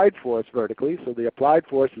applied force vertically, so the applied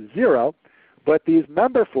force is 0. But these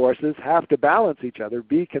member forces have to balance each other,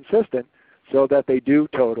 be consistent, so that they do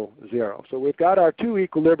total 0. So we've got our two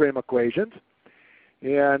equilibrium equations,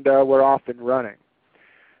 and we're off and running.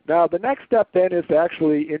 Now the next step then is to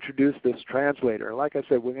actually introduce this translator. Like I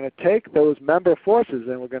said, we're going to take those member forces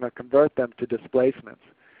and we're going to convert them to displacements.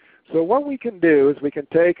 So what we can do is we can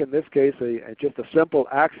take, in this case, just a simple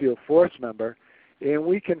axial force member, and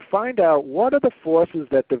we can find out what are the forces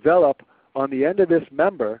that develop on the end of this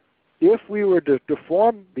member if we were to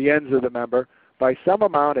deform the ends of the member by some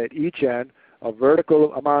amount at each end, a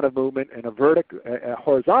vertical amount of movement and a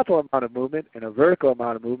horizontal amount of movement and a vertical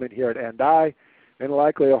amount of movement here at end I, and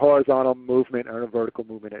likely a horizontal movement or a vertical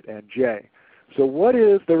movement at end J. So what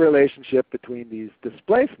is the relationship between these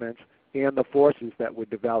displacements and the forces that would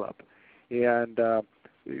develop. And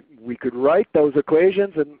we could write those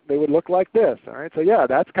equations and they would look like this. All right? So yeah,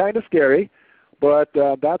 that's kind of scary, but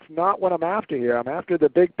that's not what I'm after here. I'm after the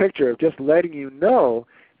big picture of just letting you know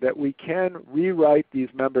that we can rewrite these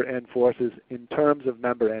member end forces in terms of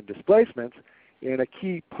member end displacements. And a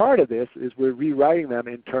key part of this is we're rewriting them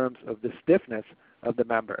in terms of the stiffness of the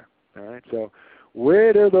member. All right? So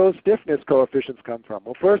where do those stiffness coefficients come from?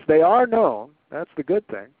 Well, first, they are known. That's the good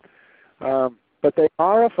thing. But they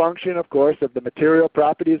are a function, of course, of the material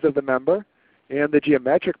properties of the member and the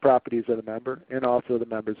geometric properties of the member and also the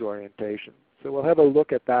member's orientation. So we'll have a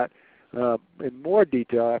look at that in more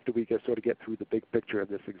detail after we get through the big picture of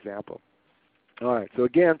this example. All right, so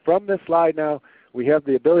again, from this slide now, we have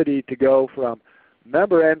the ability to go from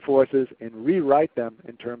member end forces and rewrite them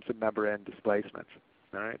in terms of member end displacements.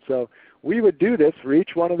 All right, so we would do this for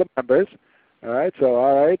each one of the members. All right,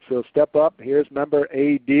 so step up. Here's member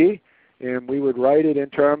AD, and we would write it in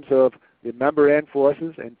terms of the member end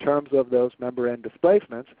forces in terms of those member end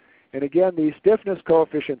displacements. And again, these stiffness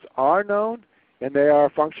coefficients are known, and they are a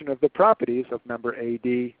function of the properties of member AD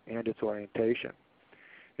and its orientation.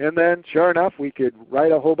 And then, sure enough, we could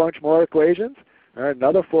write a whole bunch more equations. All right,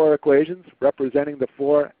 another 4 equations representing the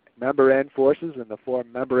 4 member end forces and the 4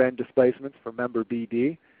 member end displacements for member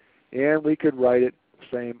BD. And we could write it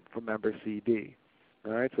the same for member CD.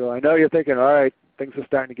 All right, so I know you're thinking, all right, things are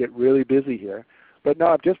starting to get really busy here. But no,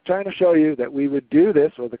 I'm just trying to show you that we would do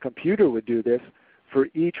this, or the computer would do this, for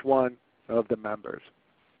each one of the members.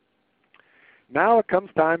 Now it comes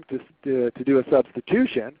time to do a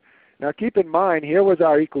substitution. Now keep in mind, here was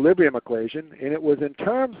our equilibrium equation, and it was in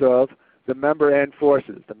terms of the member end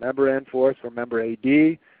forces, the member end force for member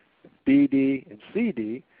AD, BD, and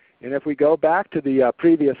CD. And if we go back to the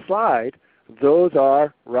previous slide, those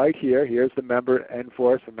are right here. Here's the member end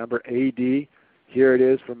force for member AD. Here it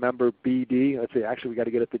is for member BD. Let's see, actually we got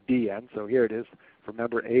to get at the D end. So here it is for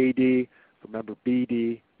member AD, for member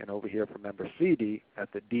BD, and over here for member CD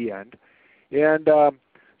at the D end. And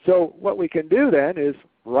so what we can do then is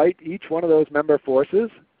write each one of those member forces.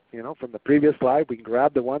 From the previous slide, we can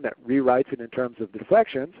grab the one that rewrites it in terms of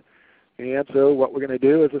deflections. And so what we're going to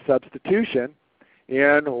do is a substitution.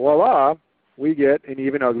 And voila, we get an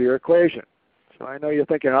even uglier equation. So I know you're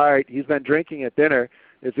thinking, all right, he's been drinking at dinner.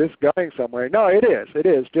 Is this going somewhere? No, it is. It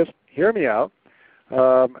is. Just hear me out.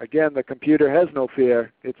 Again, the computer has no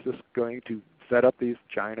fear. It's just going to set up these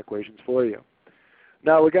giant equations for you.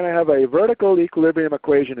 Now we're going to have a vertical equilibrium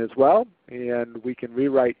equation as well, and we can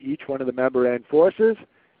rewrite each one of the member end forces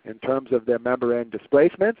in terms of their member end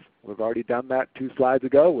displacements. We've already done that 2 slides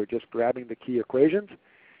ago. We're just grabbing the key equations.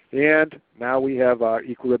 And now we have our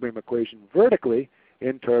equilibrium equation vertically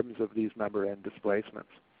in terms of these member end displacements.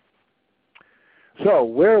 So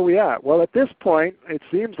where are we at? Well, at this point, it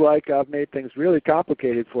seems like I've made things really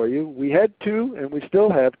complicated for you. We had 2, and we still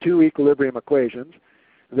have 2 equilibrium equations.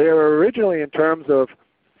 They were originally in terms of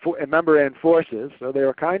member end forces, so they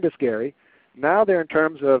were kind of scary. Now they're in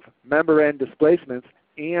terms of member end displacements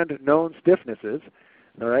and known stiffnesses.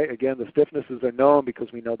 All right, again, the stiffnesses are known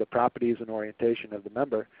because we know the properties and orientation of the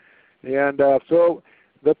member. And so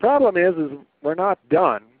the problem is we're not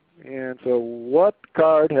done. And so what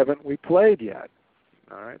card haven't we played yet?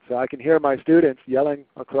 All right, so I can hear my students yelling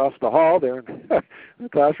across the hall. They're in the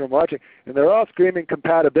classroom watching, and they're all screaming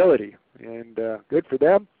compatibility. And good for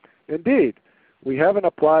them. Indeed, we haven't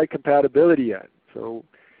applied compatibility yet. So,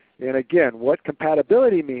 and again, what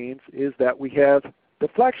compatibility means is that we have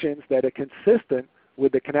deflections that are consistent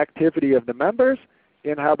with the connectivity of the members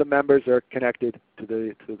and how the members are connected to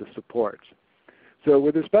the supports. So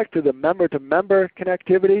with respect to the member-to-member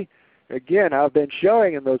connectivity, again, I've been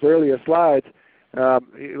showing in those earlier slides,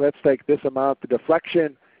 let's take this amount, the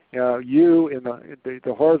deflection U in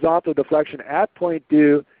the horizontal deflection at point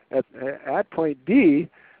D at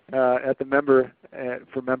the member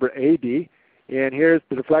for member AD, and here's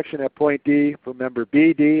the deflection at point D for member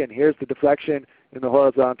BD, and here's the deflection in the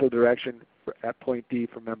horizontal direction at point D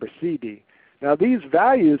for member CD. Now these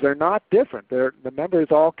values are not different. The member is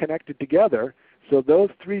all connected together, so those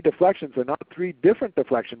 3 deflections are not 3 different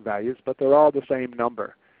deflection values, but they're all the same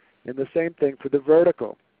number. And the same thing for the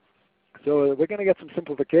vertical. So we're going to get some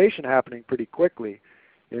simplification happening pretty quickly,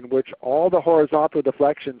 in which all the horizontal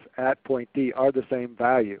deflections at point D are the same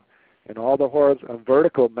value, and all the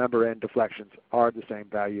vertical member end deflections are the same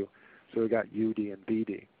value. So we've got UD and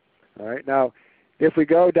BD. All right. Now, if we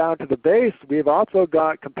go down to the base, we've also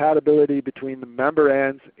got compatibility between the member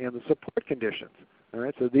ends and the support conditions. All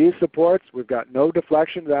right. So these supports, we've got no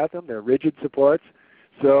deflections at them. They're rigid supports.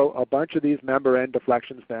 So a bunch of these member end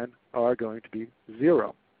deflections then are going to be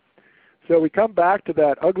 0. So we come back to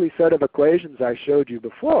that ugly set of equations I showed you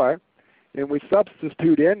before, and we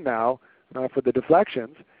substitute in now for the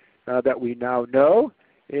deflections that we now know.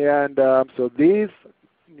 And so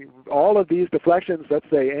all of these deflections, let's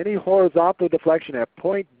say any horizontal deflection at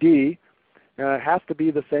point D has to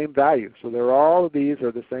be the same value. So all of these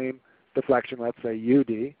are the same deflection, let's say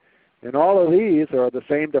UD. And all of these are the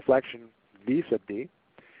same deflection V sub D.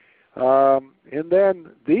 And then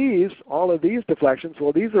all of these deflections,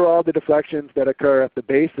 well, these are all the deflections that occur at the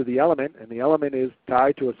base of the element, and the element is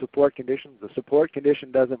tied to a support condition. The support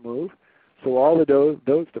condition doesn't move, so all of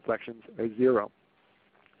those deflections are 0.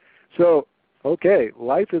 So, okay,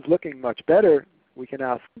 life is looking much better. We can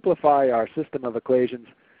now simplify our system of equations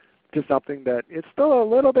to something that it's still a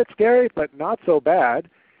little bit scary, but not so bad.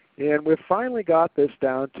 And we've finally got this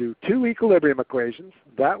down to 2 equilibrium equations,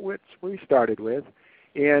 that which we started with,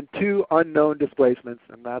 and 2 unknown displacements,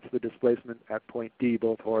 and that's the displacement at point D,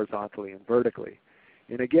 both horizontally and vertically.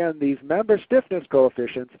 And again, these member stiffness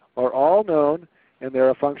coefficients are all known, and they're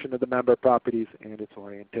a function of the member properties and its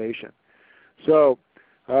orientation. So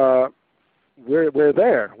we're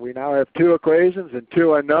there. We now have 2 equations and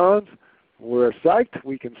 2 unknowns. We're psyched.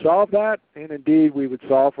 We can solve that, and indeed we would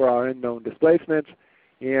solve for our unknown displacements,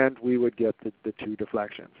 and we would get the 2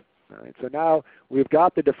 deflections. All right, so now we've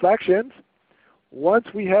got the deflections. Once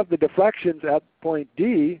we have the deflections at point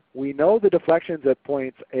D, we know the deflections at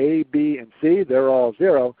points A, B, and C. They're all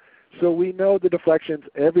 0. So we know the deflections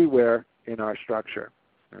everywhere in our structure.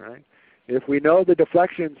 All right? If we know the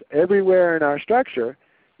deflections everywhere in our structure,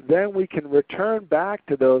 then we can return back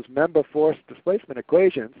to those member force displacement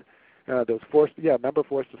equations, member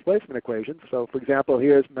force displacement equations. So for example,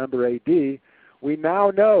 here's member AD. We now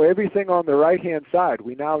know everything on the right-hand side.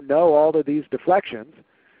 We now know all of these deflections.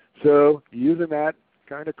 So using that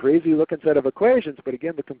kind of crazy looking set of equations, but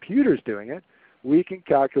again the computer's doing it, we can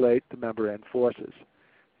calculate the member end forces.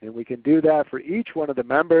 And we can do that for each one of the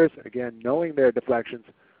members. Again, knowing their deflections,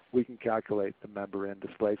 we can calculate the member end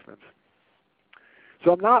displacements.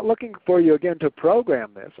 So I'm not looking for you again to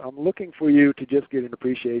program this. I'm looking for you to just get an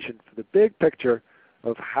appreciation for the big picture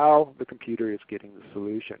of how the computer is getting the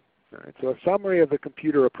solution. All right, so a summary of the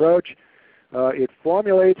computer approach. It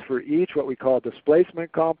formulates for each what we call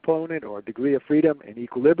displacement component or degree of freedom and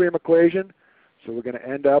equilibrium equation. So we're going to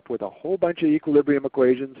end up with a whole bunch of equilibrium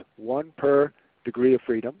equations, 1 per degree of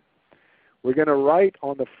freedom. We're going to write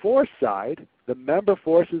on the force side, the member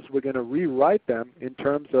forces, we're going to rewrite them in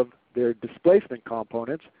terms of their displacement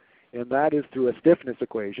components, and that is through a stiffness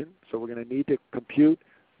equation. So we're going to need to compute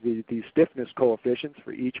the stiffness coefficients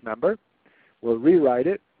for each member. We'll rewrite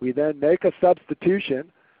it. We then make a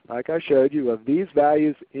substitution, like I showed you, of these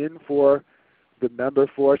values in for the member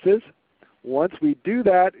forces. Once we do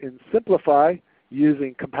that and simplify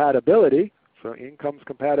using compatibility, so in comes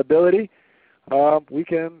compatibility, we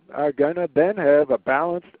are going to then have a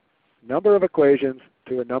balanced number of equations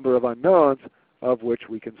to a number of unknowns of which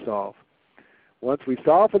we can solve. Once we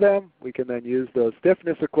solve for them, we can then use those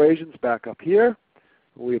stiffness equations back up here.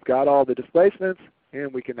 We've got all the displacements,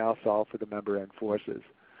 and we can now solve for the member end forces.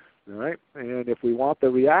 All right? And if we want the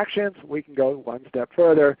reactions, we can go one step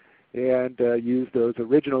further and use those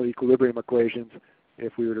original equilibrium equations.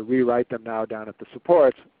 If we were to rewrite them now down at the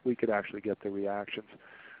supports, we could actually get the reactions.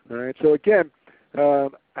 All right? So again,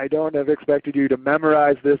 I don't have expected you to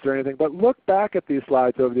memorize this or anything, but look back at these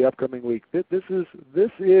slides over the upcoming week. This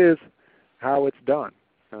is how it's done.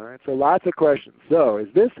 All right? So lots of questions. So is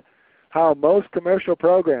this how most commercial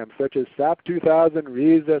programs such as SAP 2000,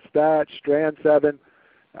 RISA, STAT, Strand 7,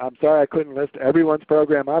 I'm sorry I couldn't list everyone's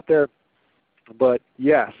program out there, but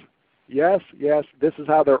yes, this is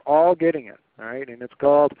how they're all getting it. All right? And it's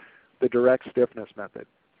called the direct stiffness method.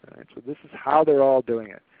 All right? So this is how they're all doing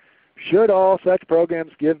it. Should all such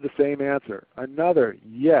programs give the same answer? Another,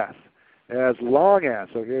 yes, as long as,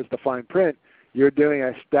 so here's the fine print, you're doing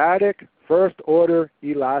a static first order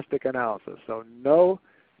elastic analysis. So no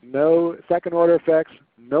second order effects,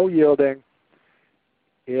 no yielding,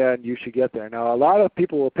 and you should get there. Now a lot of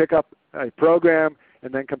people will pick up a program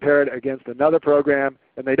and then compare it against another program,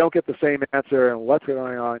 and they don't get the same answer, and what's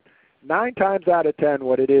going on? 9 times out of 10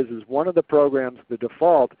 what it is one of the programs, the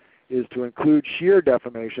default, is to include shear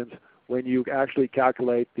deformations when you actually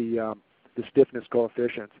calculate the stiffness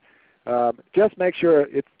coefficients. Just make sure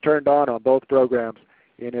it's turned on both programs,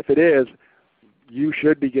 and if it is, you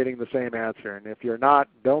should be getting the same answer. And if you're not,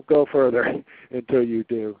 don't go further until you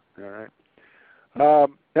do. All right.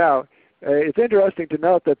 Now, it's interesting to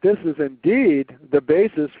note that this is indeed the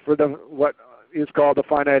basis for what is called the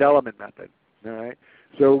finite element method. All right.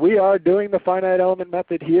 So we are doing the finite element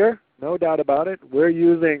method here, no doubt about it. We're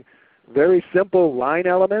using very simple line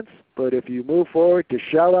elements, but if you move forward to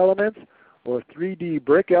shell elements or 3D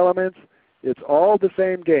brick elements, it's all the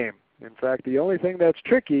same game. In fact, the only thing that's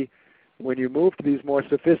tricky when you move to these more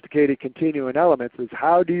sophisticated continuum elements is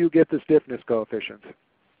how do you get the stiffness coefficients.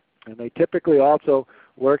 And they typically also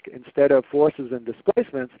work, instead of forces and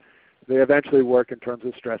displacements, they eventually work in terms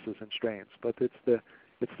of stresses and strains. But it's the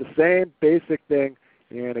same basic thing,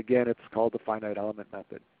 and again, it's called the finite element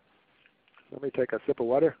method. Let me take a sip of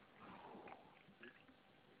water.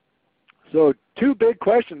 So two big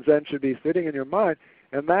questions then should be sitting in your mind,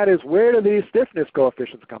 and that is, where do these stiffness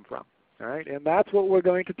coefficients come from? All right, and that's what we're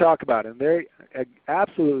going to talk about, and they're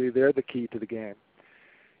the key to the game.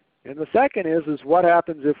 And the second is what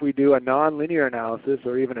happens if we do a nonlinear analysis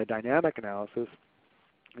or even a dynamic analysis?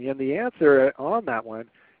 And the answer on that one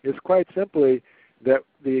is quite simply that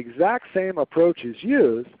the exact same approach is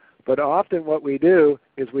used, but often what we do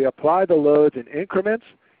is we apply the loads in increments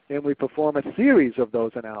and we perform a series of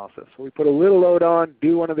those analyses. So we put a little load on,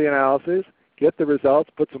 do one of the analyses, get the results,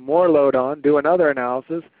 put some more load on, do another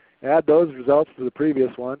analysis, add those results to the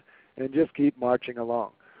previous one, and just keep marching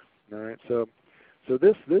along. All right, so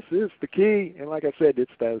this is the key, and like I said,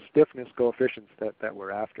 it's those stiffness coefficients that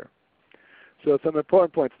we're after. So some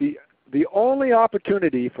important points. The only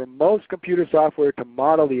opportunity for most computer software to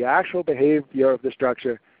model the actual behavior of the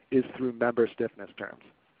structure is through member stiffness terms.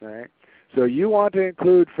 All right? So you want to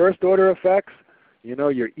include first order effects,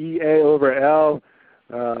 your EA over L,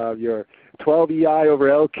 your 12EI over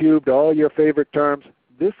L cubed, all your favorite terms.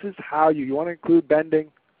 This is how you want to include bending.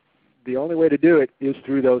 The only way to do it is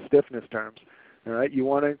through those stiffness terms. All right? You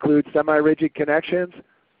want to include semi-rigid connections,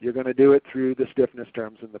 you're going to do it through the stiffness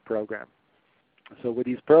terms in the program. So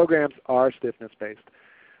these programs are stiffness based.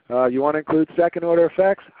 You want to include second order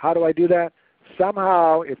effects. How do I do that?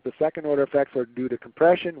 Somehow, if the second order effects are due to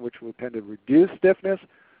compression, which will tend to reduce stiffness,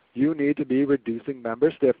 you need to be reducing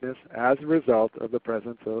member stiffness as a result of the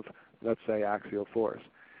presence of, let's say, axial force.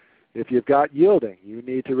 If you've got yielding, you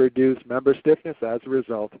need to reduce member stiffness as a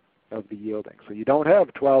result of the yielding. So you don't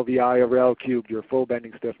have 12 EI over L cubed, your full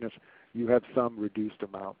bending stiffness. You have some reduced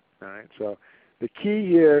amount. All right? So the key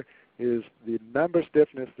here is the member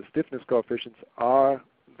stiffness, the stiffness coefficients are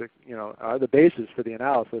the basis for the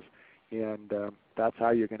analysis, and that's how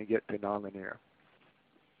you're going to get to nonlinear.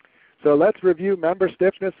 So let's review member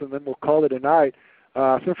stiffness, and then we'll call it a night.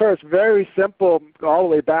 So first, very simple, all the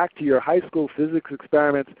way back to your high school physics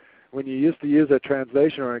experiments when you used to use a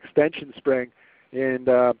translation or an extension spring. And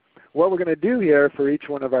what we're going to do here for each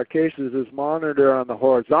one of our cases is monitor on the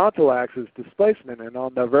horizontal axis displacement and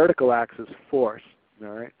on the vertical axis force. All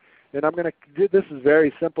right? And I'm going to do this is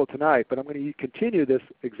very simple tonight, but I'm going to continue this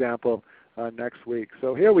example next week.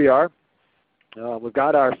 So here we are. We've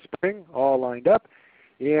got our spring all lined up,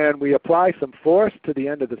 and we apply some force to the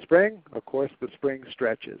end of the spring. Of course, the spring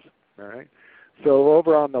stretches. All right. So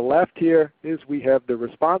over on the left here is we have the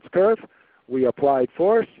response curve. We applied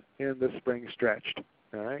force, and the spring stretched.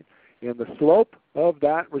 All right. And the slope of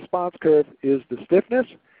that response curve is the stiffness,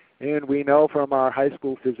 and we know from our high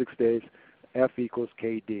school physics days F equals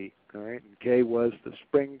KD. All right, and K was the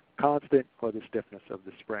spring constant or the stiffness of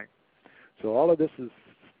the spring. So all of this is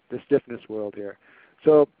the stiffness world here.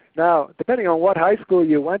 So now, depending on what high school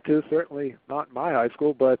you went to, certainly not my high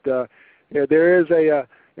school, but there is a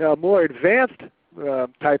more advanced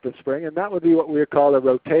type of spring, and that would be what we would call a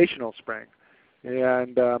rotational spring.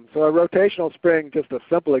 And so a rotational spring, just a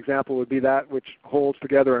simple example, would be that which holds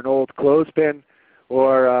together an old clothespin,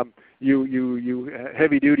 or you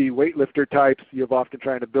heavy-duty weightlifter types, you're often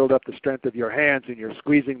trying to build up the strength of your hands, and you're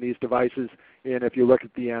squeezing these devices, and if you look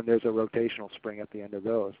at the end, there's a rotational spring at the end of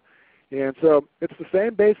those. And so it's the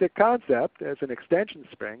same basic concept as an extension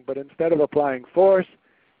spring, but instead of applying force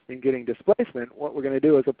and getting displacement, what we're going to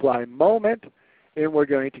do is apply moment, and we're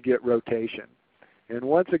going to get rotation. And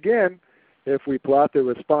once again, if we plot the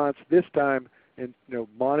response this time and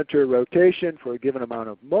monitor rotation for a given amount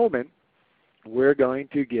of moment, we're going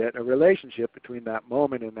to get a relationship between that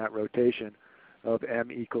moment and that rotation of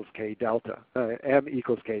m equals k delta, m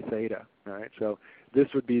equals k theta. All right, so this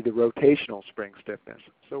would be the rotational spring stiffness.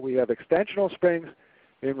 So we have extensional springs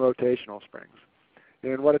and rotational springs.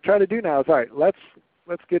 And what I try to do now is, all right, let's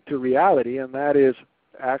get to reality, and that is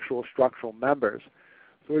actual structural members.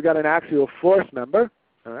 So we've got an axial force member.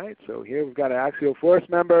 All right, so here we've got an axial force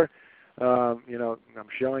member. I'm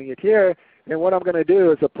showing it here. And what I'm going to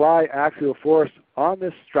do is apply axial force on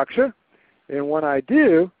this structure. And when I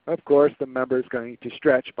do, of course, the member is going to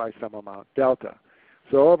stretch by some amount delta.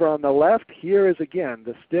 So over on the left, here is again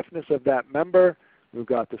the stiffness of that member. We've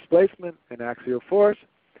got displacement and axial force.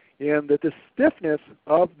 And the stiffness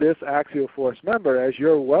of this axial force member, as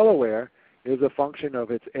you're well aware, is a function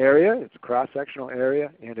of its area, its cross-sectional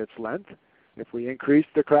area, and its length. If we increase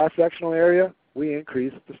the cross-sectional area, we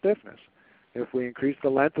increase the stiffness. If we increase the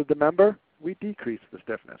length of the member, we decrease the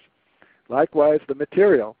stiffness. Likewise, the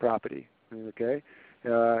material property. Okay?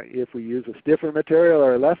 If we use a stiffer material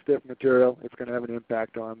or a less stiff material, it's going to have an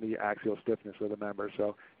impact on the axial stiffness of the member.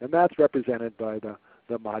 So, and that's represented by the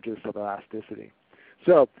modulus of elasticity.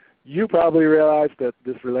 So you probably realize that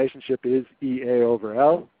this relationship is EA over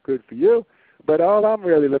L. Good for you. But all I'm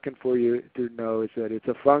really looking for you to know is that it's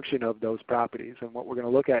a function of those properties. And what we're going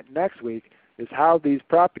to look at next week is how these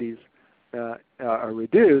properties are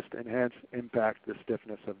reduced and hence impact the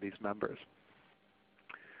stiffness of these members.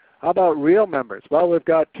 How about real members? Well, we've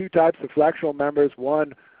got two types of flexural members.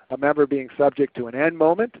 One, a member being subject to an end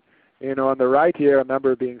moment. And on the right here, a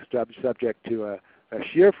member being subject to a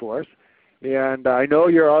shear force. And I know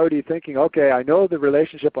you're already thinking, okay, I know the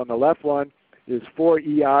relationship on the left one is 4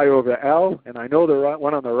 EI over L, and I know the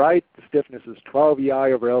one on the right, the stiffness is 12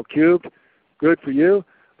 EI over L cubed. Good for you.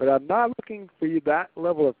 But I'm not looking for you that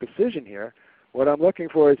level of precision here. What I'm looking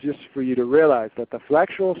for is just for you to realize that the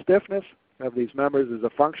flexural stiffness of these members is a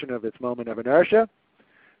function of its moment of inertia,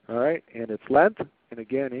 all right, and its length. And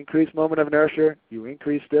again, increase moment of inertia, you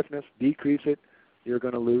increase stiffness. Decrease it, you're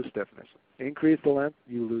going to lose stiffness. Increase the length,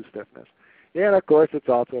 you lose stiffness. And of course, it's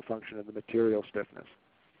also a function of the material stiffness.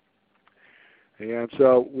 And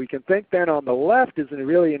so we can think then on the left is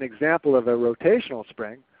really an example of a rotational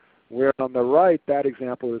spring, where on the right, that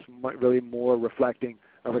example is really more reflecting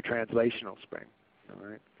of a translational spring. All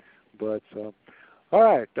right, but all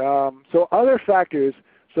right. So other factors.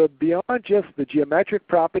 So beyond just the geometric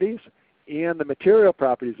properties and the material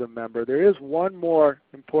properties of a member, there is one more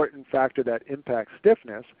important factor that impacts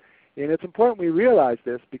stiffness, and it's important we realize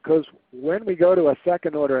this because when we go to a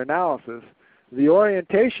second-order analysis, the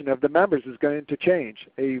orientation of the members is going to change.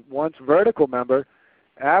 A once vertical member,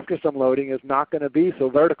 after some loading, is not going to be so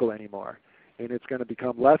vertical anymore. And it's going to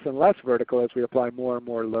become less and less vertical as we apply more and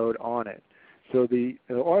more load on it. So the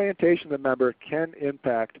orientation of the member can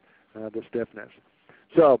impact the stiffness.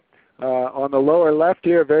 So on the lower left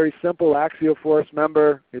here, very simple axial force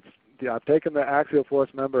member. I've taken the axial force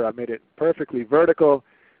member, I've made it perfectly vertical.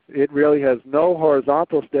 It really has no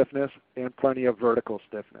horizontal stiffness and plenty of vertical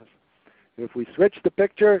stiffness. If we switch the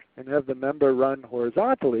picture and have the member run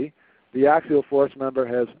horizontally, the axial force member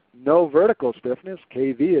has no vertical stiffness,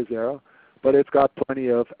 kV is 0, but it's got plenty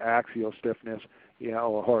of axial stiffness,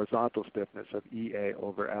 or horizontal stiffness of EA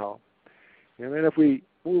over L. And then if we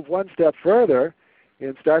move one step further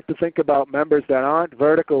and start to think about members that aren't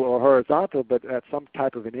vertical or horizontal but at some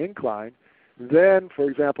type of an incline, then, for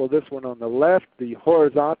example, this one on the left, the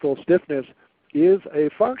horizontal stiffness is a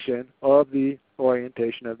function of the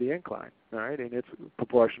orientation of the incline, all right, and it's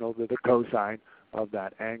proportional to the cosine of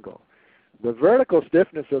that angle. The vertical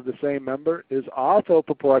stiffness of the same member is also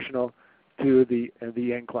proportional to the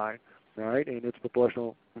incline, all right, and it's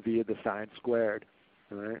proportional via the sine squared.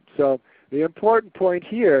 All right. So the important point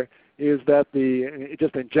here is that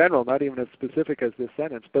just in general, not even as specific as this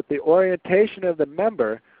sentence, but the orientation of the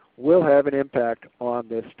member will have an impact on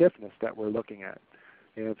the stiffness that we're looking at.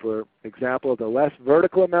 And for example, the less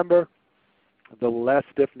vertical a member, the less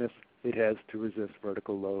stiffness it has to resist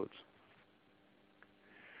vertical loads.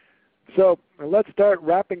 So let's start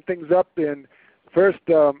wrapping things up in first,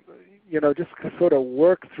 just sort of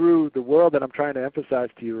work through the world that I'm trying to emphasize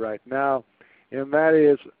to you right now. And that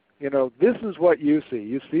is, this is what you see.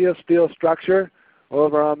 You see a steel structure.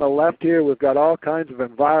 Over on the left here, we've got all kinds of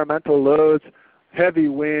environmental loads, heavy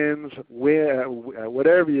winds,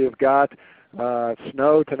 whatever you've got,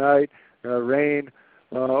 snow tonight, rain.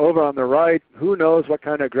 Over on the right, who knows what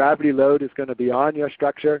kind of gravity load is going to be on your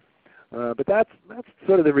structure. But that's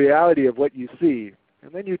sort of the reality of what you see.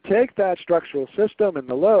 And then you take that structural system and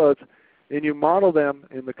the loads and you model them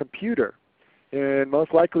in the computer. And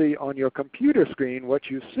most likely on your computer screen, what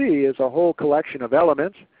you see is a whole collection of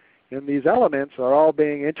elements. And these elements are all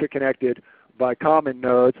being interconnected by common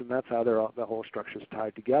nodes, and that's how the whole structure is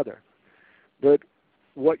tied together. But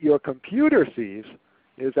what your computer sees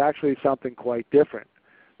is actually something quite different.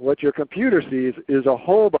 What your computer sees is a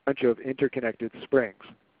whole bunch of interconnected springs.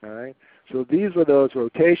 All right? So these are those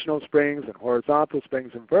rotational springs and horizontal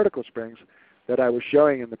springs and vertical springs that I was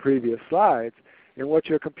showing in the previous slides. And what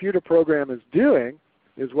your computer program is doing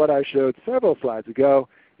is what I showed several slides ago,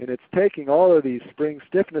 and it's taking all of these spring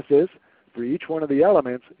stiffnesses for each one of the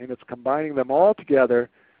elements, and it's combining them all together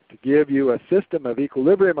to give you a system of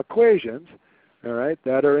equilibrium equations, all right,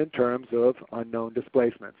 that are in terms of unknown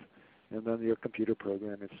displacements. And then your computer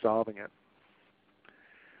program is solving it.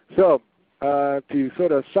 So to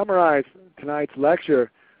sort of summarize tonight's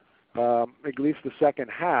lecture, at least the second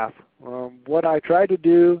half. What I tried to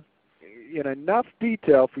do in enough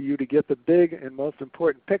detail for you to get the big and most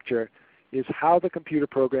important picture is how the computer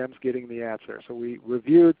program's getting the answer. So we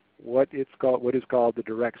reviewed what is called the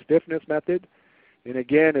direct stiffness method. And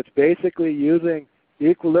again, it's basically using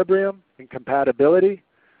equilibrium and compatibility.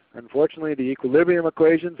 Unfortunately, the equilibrium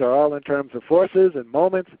equations are all in terms of forces and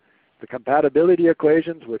moments. The compatibility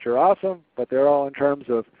equations, which are awesome, but they're all in terms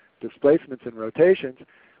of displacements and rotations.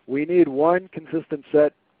 We need one consistent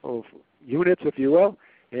set of units, if you will.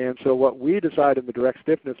 And so what we decide in the direct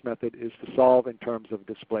stiffness method is to solve in terms of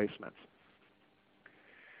displacements.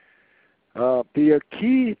 The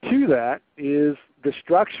key to that is the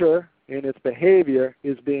structure and its behavior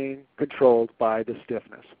is being controlled by the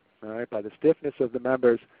stiffness, all right, by the stiffness of the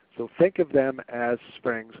members. So think of them as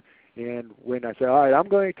springs. And when I say, all right, I'm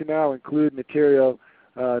going to now include material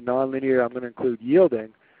nonlinear, I'm going to include yielding,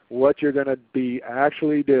 what you're going to be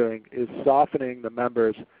actually doing is softening the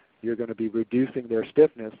members. You're going to be reducing their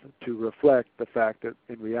stiffness to reflect the fact that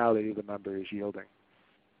in reality the member is yielding.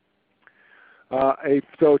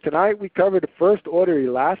 So tonight we covered the first order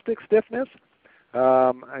elastic stiffness.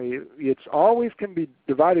 It's always can be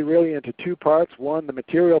divided really into two parts. One, the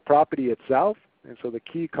material property itself. And so the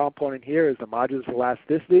key component here is the modulus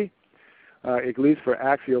elasticity, at least for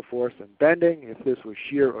axial force and bending. If this was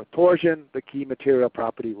shear or torsion, the key material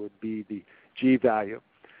property would be the G value.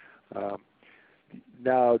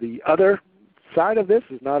 Now the other side of this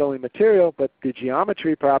is not only material, but the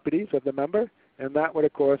geometry properties of the member. And that would,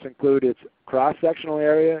 of course, include its cross-sectional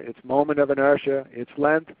area, its moment of inertia, its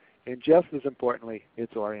length, and just as importantly,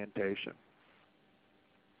 its orientation.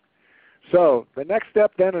 So the next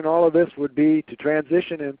step then in all of this would be to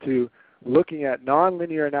transition into looking at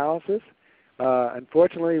nonlinear analysis.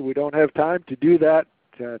 Unfortunately, we don't have time to do that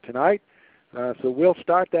tonight, so we'll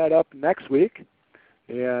start that up next week.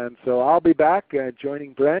 And so I'll be back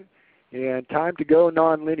joining Brent, and time to go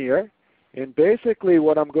nonlinear. And basically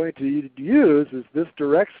what I'm going to use is this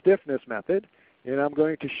direct stiffness method, and I'm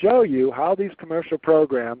going to show you how these commercial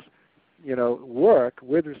programs work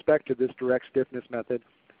with respect to this direct stiffness method,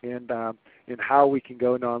 and how we can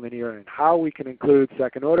go nonlinear, and how we can include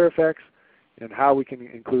second order effects, and how we can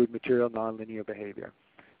include material nonlinear behavior.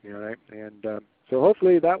 All right? And so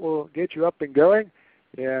hopefully that will get you up and going.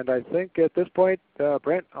 And I think at this point,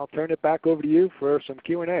 Brent, I'll turn it back over to you for some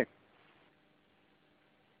Q&A.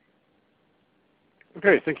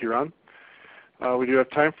 Okay, thank you, Ron. We do have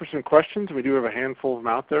time for some questions. We do have a handful of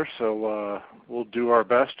them out there, so we'll do our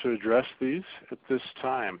best to address these at this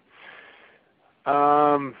time.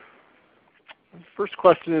 First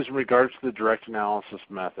question is in regards to the direct analysis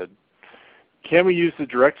method. Can we use the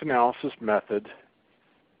direct analysis method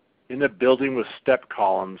in a building with step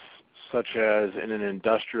columns, such as in an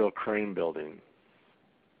industrial crane building?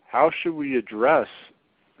 How should we address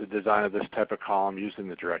the design of this type of column using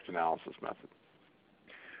the direct analysis method?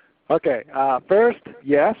 Okay, first,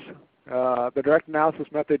 yes, the direct analysis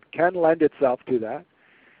method can lend itself to that.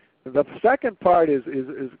 The second part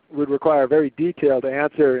would require a very detailed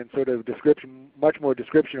answer and sort of description, much more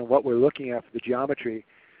description of what we're looking at for the geometry.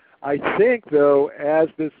 I think, though, as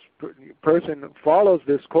this person follows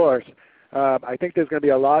this course, I think there's going to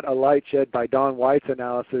be a lot of light shed by Don White's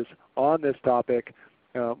analysis on this topic,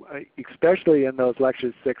 especially in those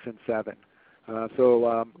lectures 6 and 7.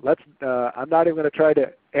 I'm not even going to try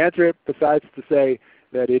to answer it besides to say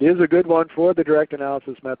that it is a good one for the direct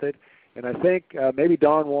analysis method. And I think maybe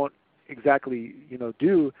Don won't exactly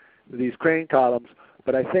do these crane columns,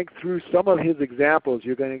 but I think through some of his examples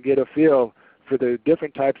you're going to get a feel for the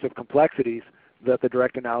different types of complexities that the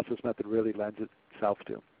direct analysis method really lends itself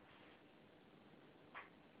to.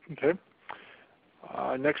 Okay.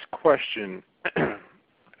 Next question.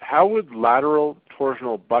 How would lateral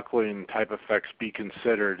torsional buckling type effects be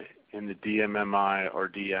considered in the DMMI or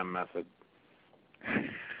DM method?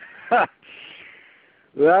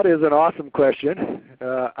 That is an awesome question.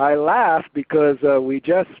 I laugh because we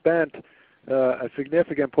just spent a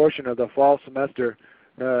significant portion of the fall semester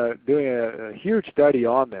doing a huge study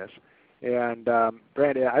on this. And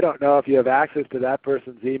Brandon, I don't know if you have access to that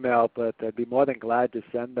person's email, but I'd be more than glad to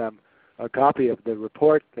send them a copy of the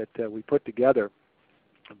report that we put together.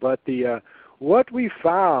 But what we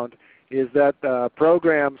found is that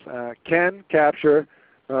programs can capture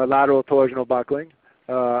lateral torsional buckling.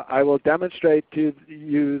 I will demonstrate to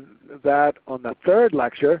you that on the third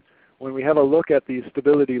lecture when we have a look at the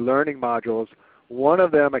stability learning modules. One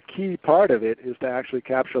of them, a key part of it, is to actually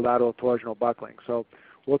capture lateral torsional buckling. So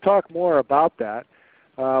we'll talk more about that.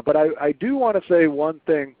 But I do want to say one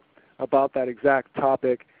thing about that exact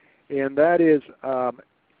topic, and that is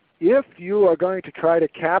if you are going to try to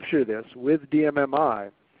capture this with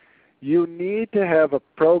DMMI, you need to have a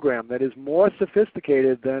program that is more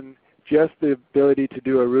sophisticated than just the ability to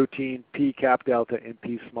do a routine P cap delta and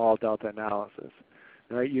P small delta analysis.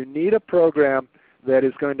 Right? You need a program that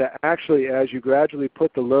is going to actually, as you gradually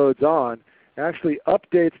put the loads on, actually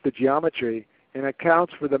updates the geometry and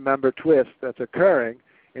accounts for the member twist that's occurring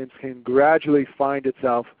and can gradually find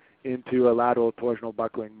itself into a lateral torsional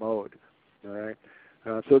buckling mode. All right?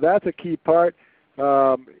 So that's a key part.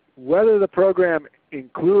 Whether the program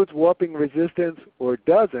includes warping resistance or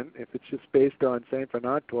doesn't, if it's just based on St.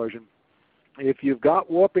 Fernand torsion, if you've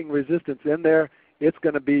got warping resistance in there, it's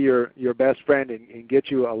going to be your best friend and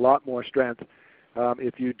get you a lot more strength.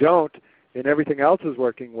 If you don't and everything else is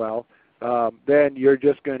working well, then you're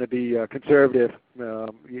just going to be conservative.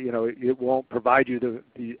 It won't provide you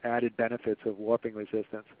the added benefits of warping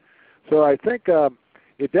resistance. So I think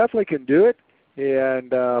it definitely can do it,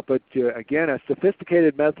 but again, a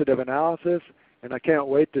sophisticated method of analysis, and I can't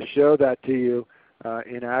wait to show that to you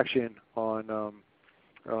in action on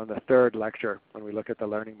the third lecture when we look at the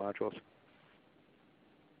learning modules.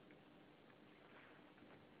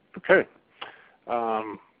 Okay.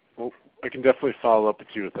 Well, I can definitely follow up with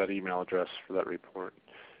you with that email address for that report.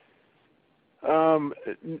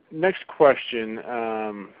 Next question.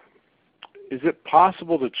 Is it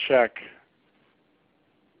possible to check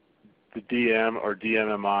the DM or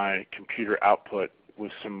DMMI computer output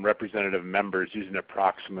with some representative members using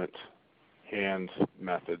approximate hand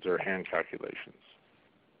methods or hand calculations?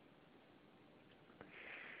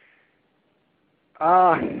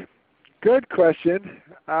 Good question.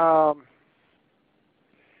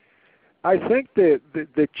 I think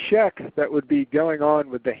the check that would be going on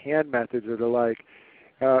with the hand methods or the like,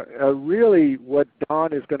 really what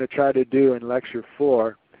Don is going to try to do in Lecture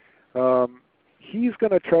 4, he's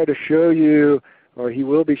going to try to show you, or he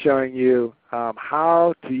will be showing you,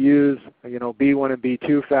 how to use B1 and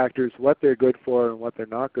B2 factors, what they're good for and what they're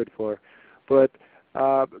not good for. But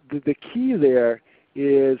the key there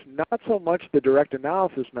is not so much the direct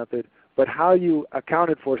analysis method, but how you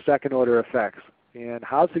accounted for second order effects. And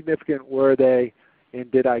how significant were they,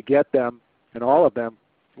 and did I get them, and all of them,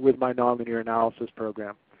 with my nonlinear analysis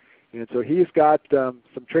program. And so he's got some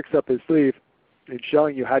tricks up his sleeve in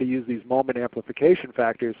showing you how to use these moment amplification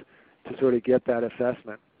factors to sort of get that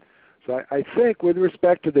assessment. So I think with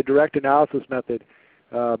respect to the direct analysis method,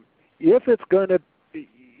 if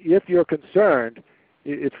you're concerned,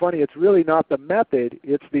 it's funny, it's really not the method,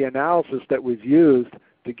 it's the analysis that was used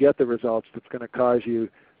to get the results that's going to cause you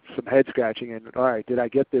some head scratching and, all right, did I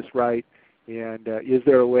get this right? And is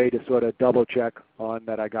there a way to sort of double check on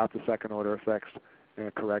that I got the second order effects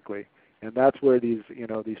correctly? And that's where these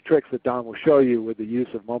tricks that Don will show you with the use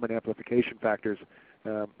of moment amplification factors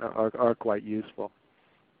are quite useful.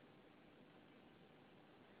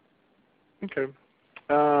 Okay.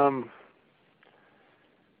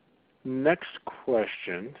 Next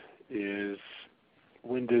question is,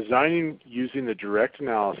 when designing using the direct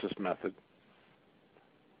analysis method,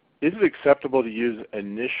 is it acceptable to use an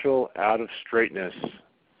initial out of straightness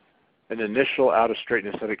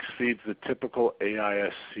that exceeds the typical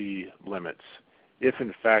AISC limits, if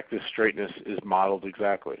in fact this straightness is modeled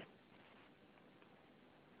exactly?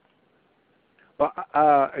 Well,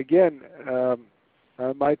 again,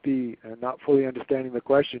 I might be not fully understanding the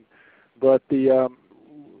question, but the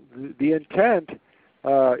intent,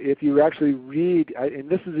 if you actually read, and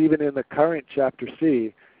this is even in the current Chapter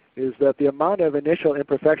C, is that the amount of initial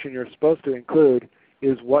imperfection you're supposed to include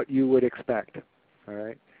is what you would expect. All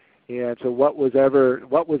right? And so what was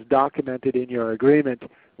documented in your agreement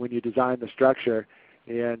when you designed the structure,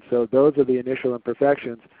 and so those are the initial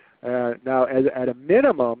imperfections. Now, at a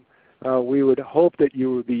minimum, we would hope that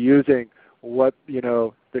you would be using what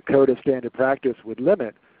the Code of Standard Practice would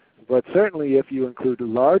limit. But certainly if you include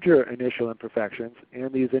larger initial imperfections,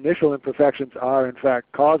 and these initial imperfections are in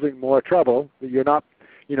fact causing more trouble, you're not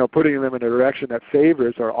putting them in a direction that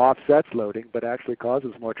favors or offsets loading, but actually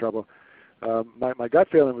causes more trouble. My gut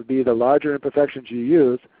feeling would be the larger imperfections you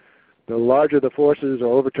use, the larger the forces or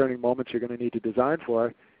overturning moments you're going to need to design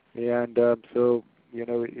for, and so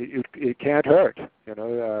it can't hurt.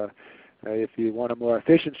 If you want a more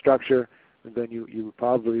efficient structure, then you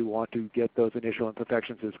probably want to get those initial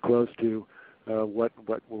imperfections as close to what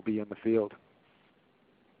will be in the field.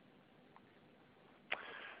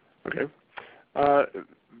 Okay.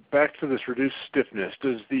 Back to this reduced stiffness.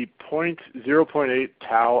 Does the 0.8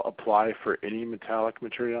 tau apply for any metallic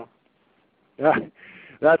material? Yeah,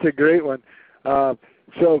 that's a great one.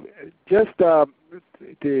 So just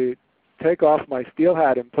to take off my steel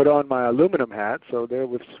hat and put on my aluminum hat, so there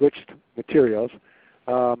we've switched materials.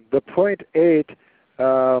 The 0.8,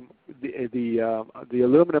 the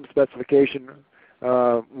aluminum specification,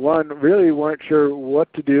 one really weren't sure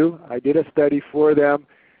what to do. I did a study for them,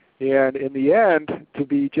 and in the end, to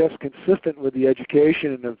be just consistent with the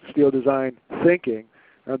education of steel design thinking,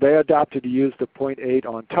 they adopted to use the 0.8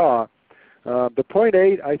 on TA. The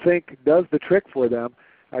 0.8, I think, does the trick for them.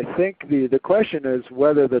 I think the question is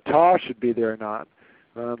whether the TA should be there or not.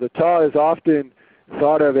 The TA is often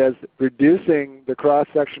thought of as reducing the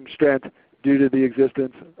cross-section strength due to the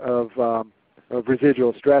existence of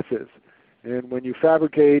residual stresses. And when you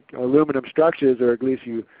fabricate aluminum structures, or at least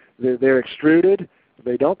they're extruded,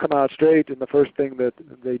 they don't come out straight, and the first thing that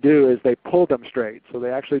they do is they pull them straight. So they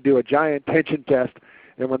actually do a giant tension test,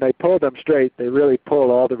 and when they pull them straight, they really pull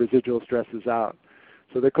all the residual stresses out.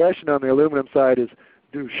 So the question on the aluminum side is,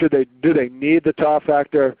 do they need the TA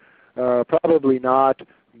factor? Probably not,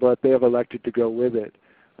 but they have elected to go with it.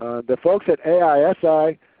 The folks at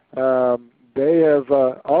AISI, they have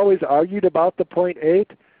always argued about the 0.8,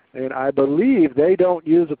 and I believe they don't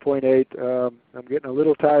use a 0.8. I'm getting a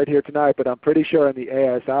little tired here tonight, but I'm pretty sure in the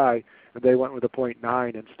ASI they went with a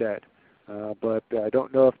 0.9 instead. But I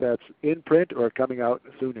don't know if that's in print or coming out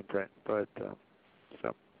soon in print. But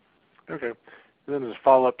so. Okay. And then as a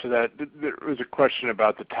follow-up to that, there was a question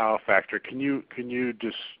about the tau factor. Can you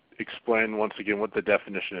just explain once again what the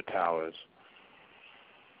definition of tau is?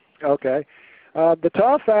 Okay. The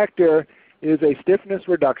tau factor is a stiffness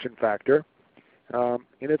reduction factor.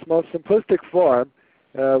 In its most simplistic form,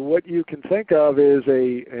 what you can think of is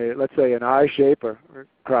let's say an eye shape or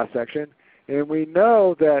cross-section, and we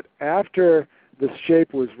know that after the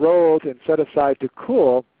shape was rolled and set aside to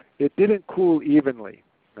cool, it didn't cool evenly.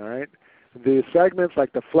 All right. The segments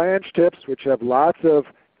like the flange tips, which have lots of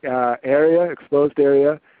exposed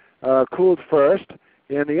area, cooled first,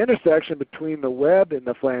 and the intersection between the web and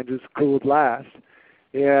the flanges cooled last.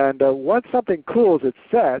 And once something cools, it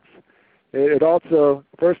sets. It also,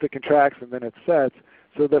 first it contracts and then it sets.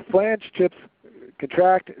 So the flange tips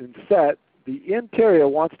contract and set. The interior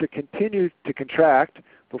wants to continue to contract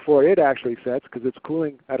before it actually sets because it's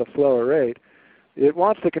cooling at a slower rate. It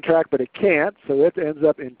wants to contract, but it can't, so it ends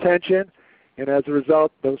up in tension, and as a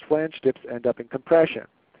result, those flange tips end up in compression.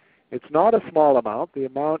 It's not a small amount. The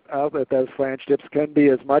amount of those flange tips can be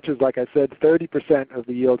as much as, like I said, 30% of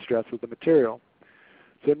the yield stress of the material.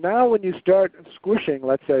 So now when you start squishing,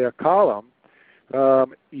 let's say, a column,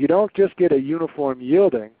 you don't just get a uniform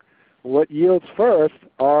yielding. What yields first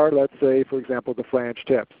are, let's say, for example, the flange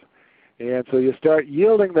tips. And so you start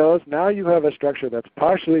yielding those. Now you have a structure that's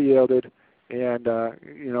partially yielded and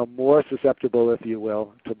more susceptible, if you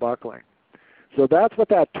will, to buckling. So that's what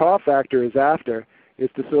that tau factor is after, is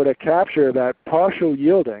to sort of capture that partial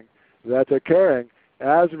yielding that's occurring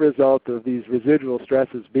as a result of these residual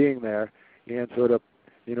stresses being there and sort of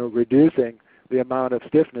reducing the amount of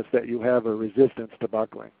stiffness that you have or resistance to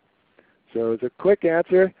buckling. So as a quick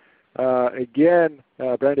answer, again,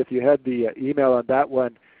 Brent, if you had the email on that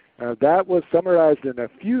one, that was summarized in a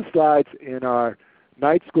few slides in our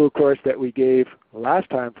night school course that we gave last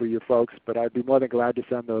time for you folks, but I'd be more than glad to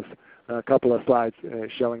send those couple of slides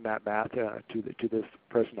showing that math to this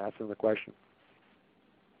person asking the question.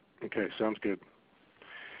 Okay, sounds good.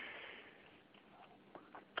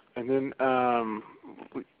 And then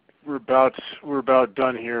we're about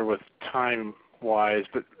done here with time-wise,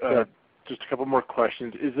 but Sure. Just a couple more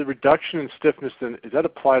questions. Is the reduction in stiffness then, is that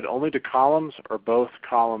applied only to columns or both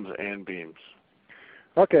columns and beams?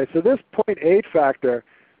 Okay, so this 0.8 factor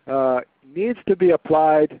needs to be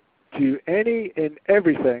applied to any and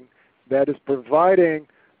everything that is providing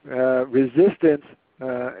resistance,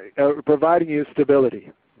 providing you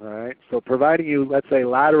stability. All right, so providing you, let's say,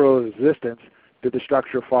 lateral resistance to the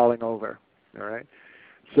structure falling over. All right,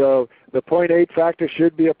 so the 0.8 factor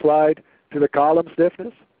should be applied to the column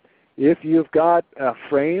stiffness. If you've got a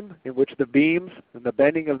frame in which the beams and the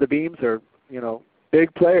bending of the beams are,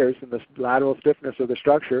 big players in the lateral stiffness of the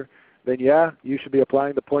structure, then yeah, you should be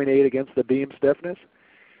applying the 0.8 against the beam stiffness.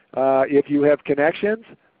 If you have connections,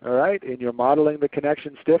 all right, and you're modeling the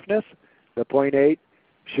connection stiffness, the 0.8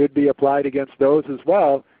 should be applied against those as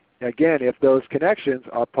well. Again, if those connections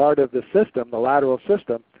are part of the system, the lateral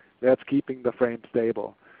system, that's keeping the frame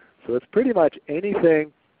stable. So it's pretty much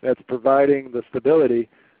anything that's providing the stability,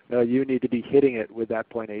 you need to be hitting it with that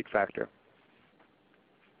 0.8 factor.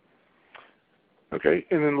 Okay,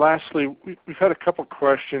 and then lastly, we've had a couple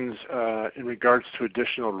questions in regards to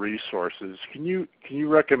additional resources. Can you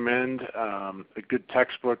recommend a good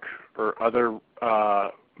textbook or other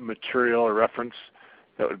material or reference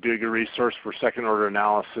that would be a good resource for second order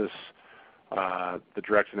analysis the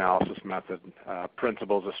direct analysis method,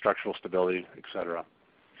 principles of structural stability, etc.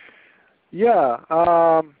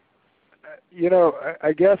 Yeah, you know,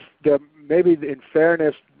 I guess maybe in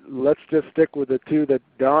fairness, let's just stick with the two that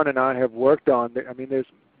Don and I have worked on. I mean,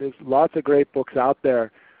 there's lots of great books out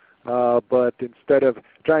there, but instead of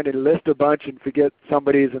trying to list a bunch and forget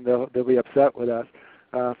somebody's and they'll be upset with us.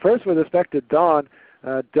 First, with respect to Don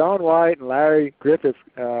White and Larry Griffiths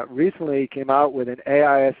recently came out with an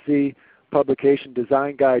AISC publication,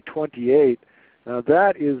 Design Guide 28.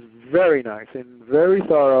 That is very nice and very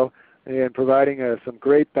thorough in providing some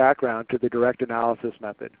great background to the direct analysis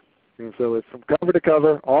method. And so it's from cover to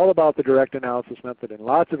cover, all about the direct analysis method and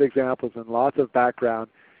lots of examples and lots of background.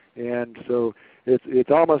 And so it's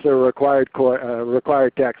almost a required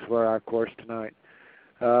text for our course tonight.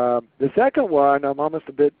 The second one I'm almost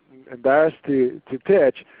a bit embarrassed to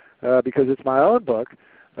pitch because it's my own book.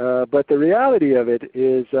 But the reality of it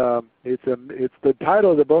is, it's the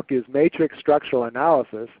title of the book is Matrix Structural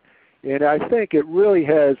Analysis, and I think it really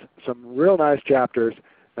has some real nice chapters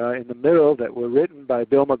in the middle that were written by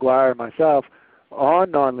Bill McGuire and myself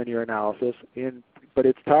on nonlinear analysis. But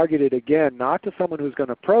it's targeted again not to someone who's going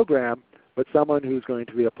to program, but someone who's going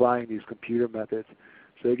to be applying these computer methods.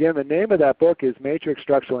 So again, the name of that book is Matrix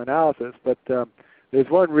Structural Analysis. But there's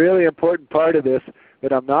one really important part of this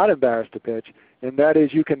that I'm not embarrassed to pitch, and that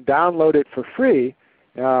is you can download it for free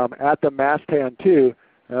at the MASTAN2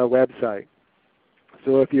 website.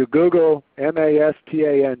 So if you Google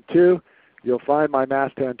MASTAN2, you'll find my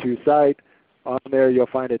MASTAN2 site. On there you'll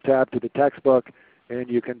find a tab to the textbook, and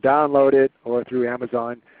you can download it, or through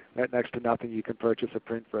Amazon at next to nothing you can purchase a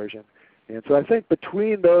print version. And so I think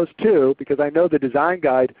between those two, because I know the design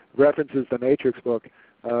guide references the Matrix book,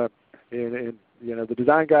 and you know, the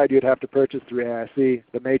design guide you'd have to purchase through AISC.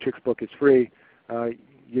 The Matrix book is free.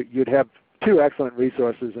 You'd have two excellent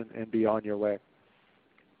resources and be on your way.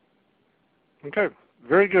 Okay,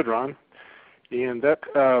 very good, Ron. And that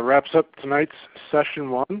wraps up tonight's session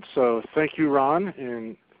 1. So thank you, Ron,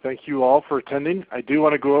 and thank you all for attending. I do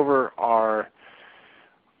want to go over our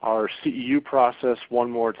CEU process one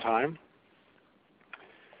more time.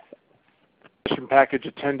 Session package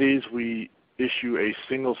attendees, we issue a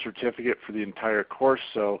single certificate for the entire course,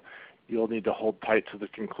 so you'll need to hold tight to the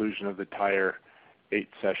conclusion of the entire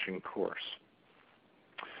 8-session course.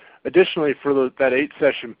 Additionally, for that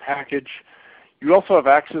 8-session package, you also have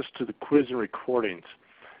access to the quiz and recordings.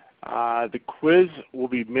 The quiz will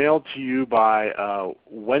be mailed to you by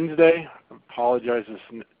Wednesday. I apologize,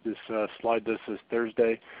 this slide does says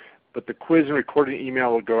Thursday, but the quiz and recording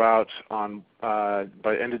email will go out on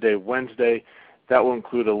by end of day Wednesday. That will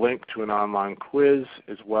include a link to an online quiz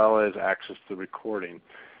as well as access to the recording.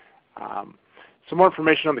 Some more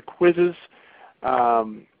information on the quizzes,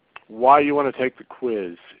 why you want to take the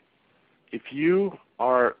quiz. If you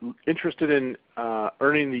are interested in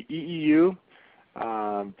earning the EEU,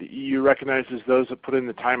 the EEU recognizes those that put in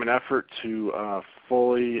the time and effort to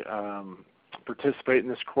fully participate in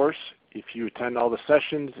this course. If you attend all the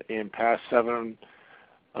sessions and pass 7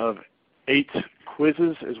 of 8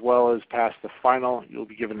 quizzes as well as pass the final, you'll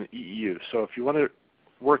be given an EEU. So if you want to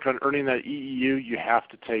work on earning that EEU, you have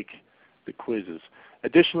to take the quizzes.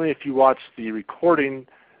 Additionally, if you watch the recording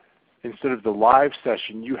instead of the live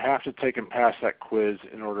session, you have to take and pass that quiz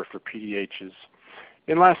in order for PDHs.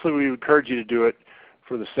 And lastly, we encourage you to do it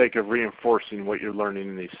for the sake of reinforcing what you're learning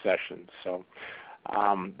in these sessions. So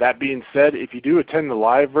that being said, if you do attend the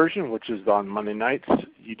live version, which is on Monday nights,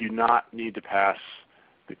 you do not need to pass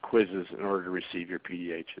the quizzes in order to receive your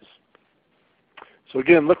PDHs. So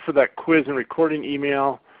again, look for that quiz and recording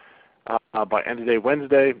email by end of day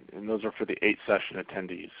Wednesday, and those are for the 8-session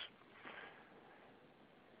attendees.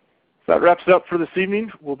 So that wraps it up for this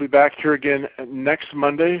evening. We'll be back here again next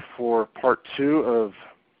Monday for part 2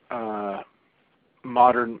 of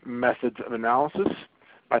modern methods of analysis.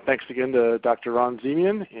 My thanks again to Dr. Ron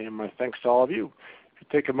Zemian, and my thanks to all of you. If you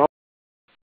take a moment